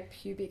going to say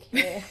pubic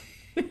hair.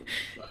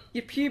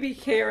 You're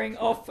pubic hairing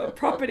off a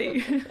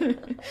property.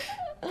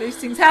 These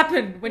things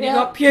happen when you've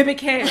got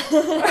pubic hair.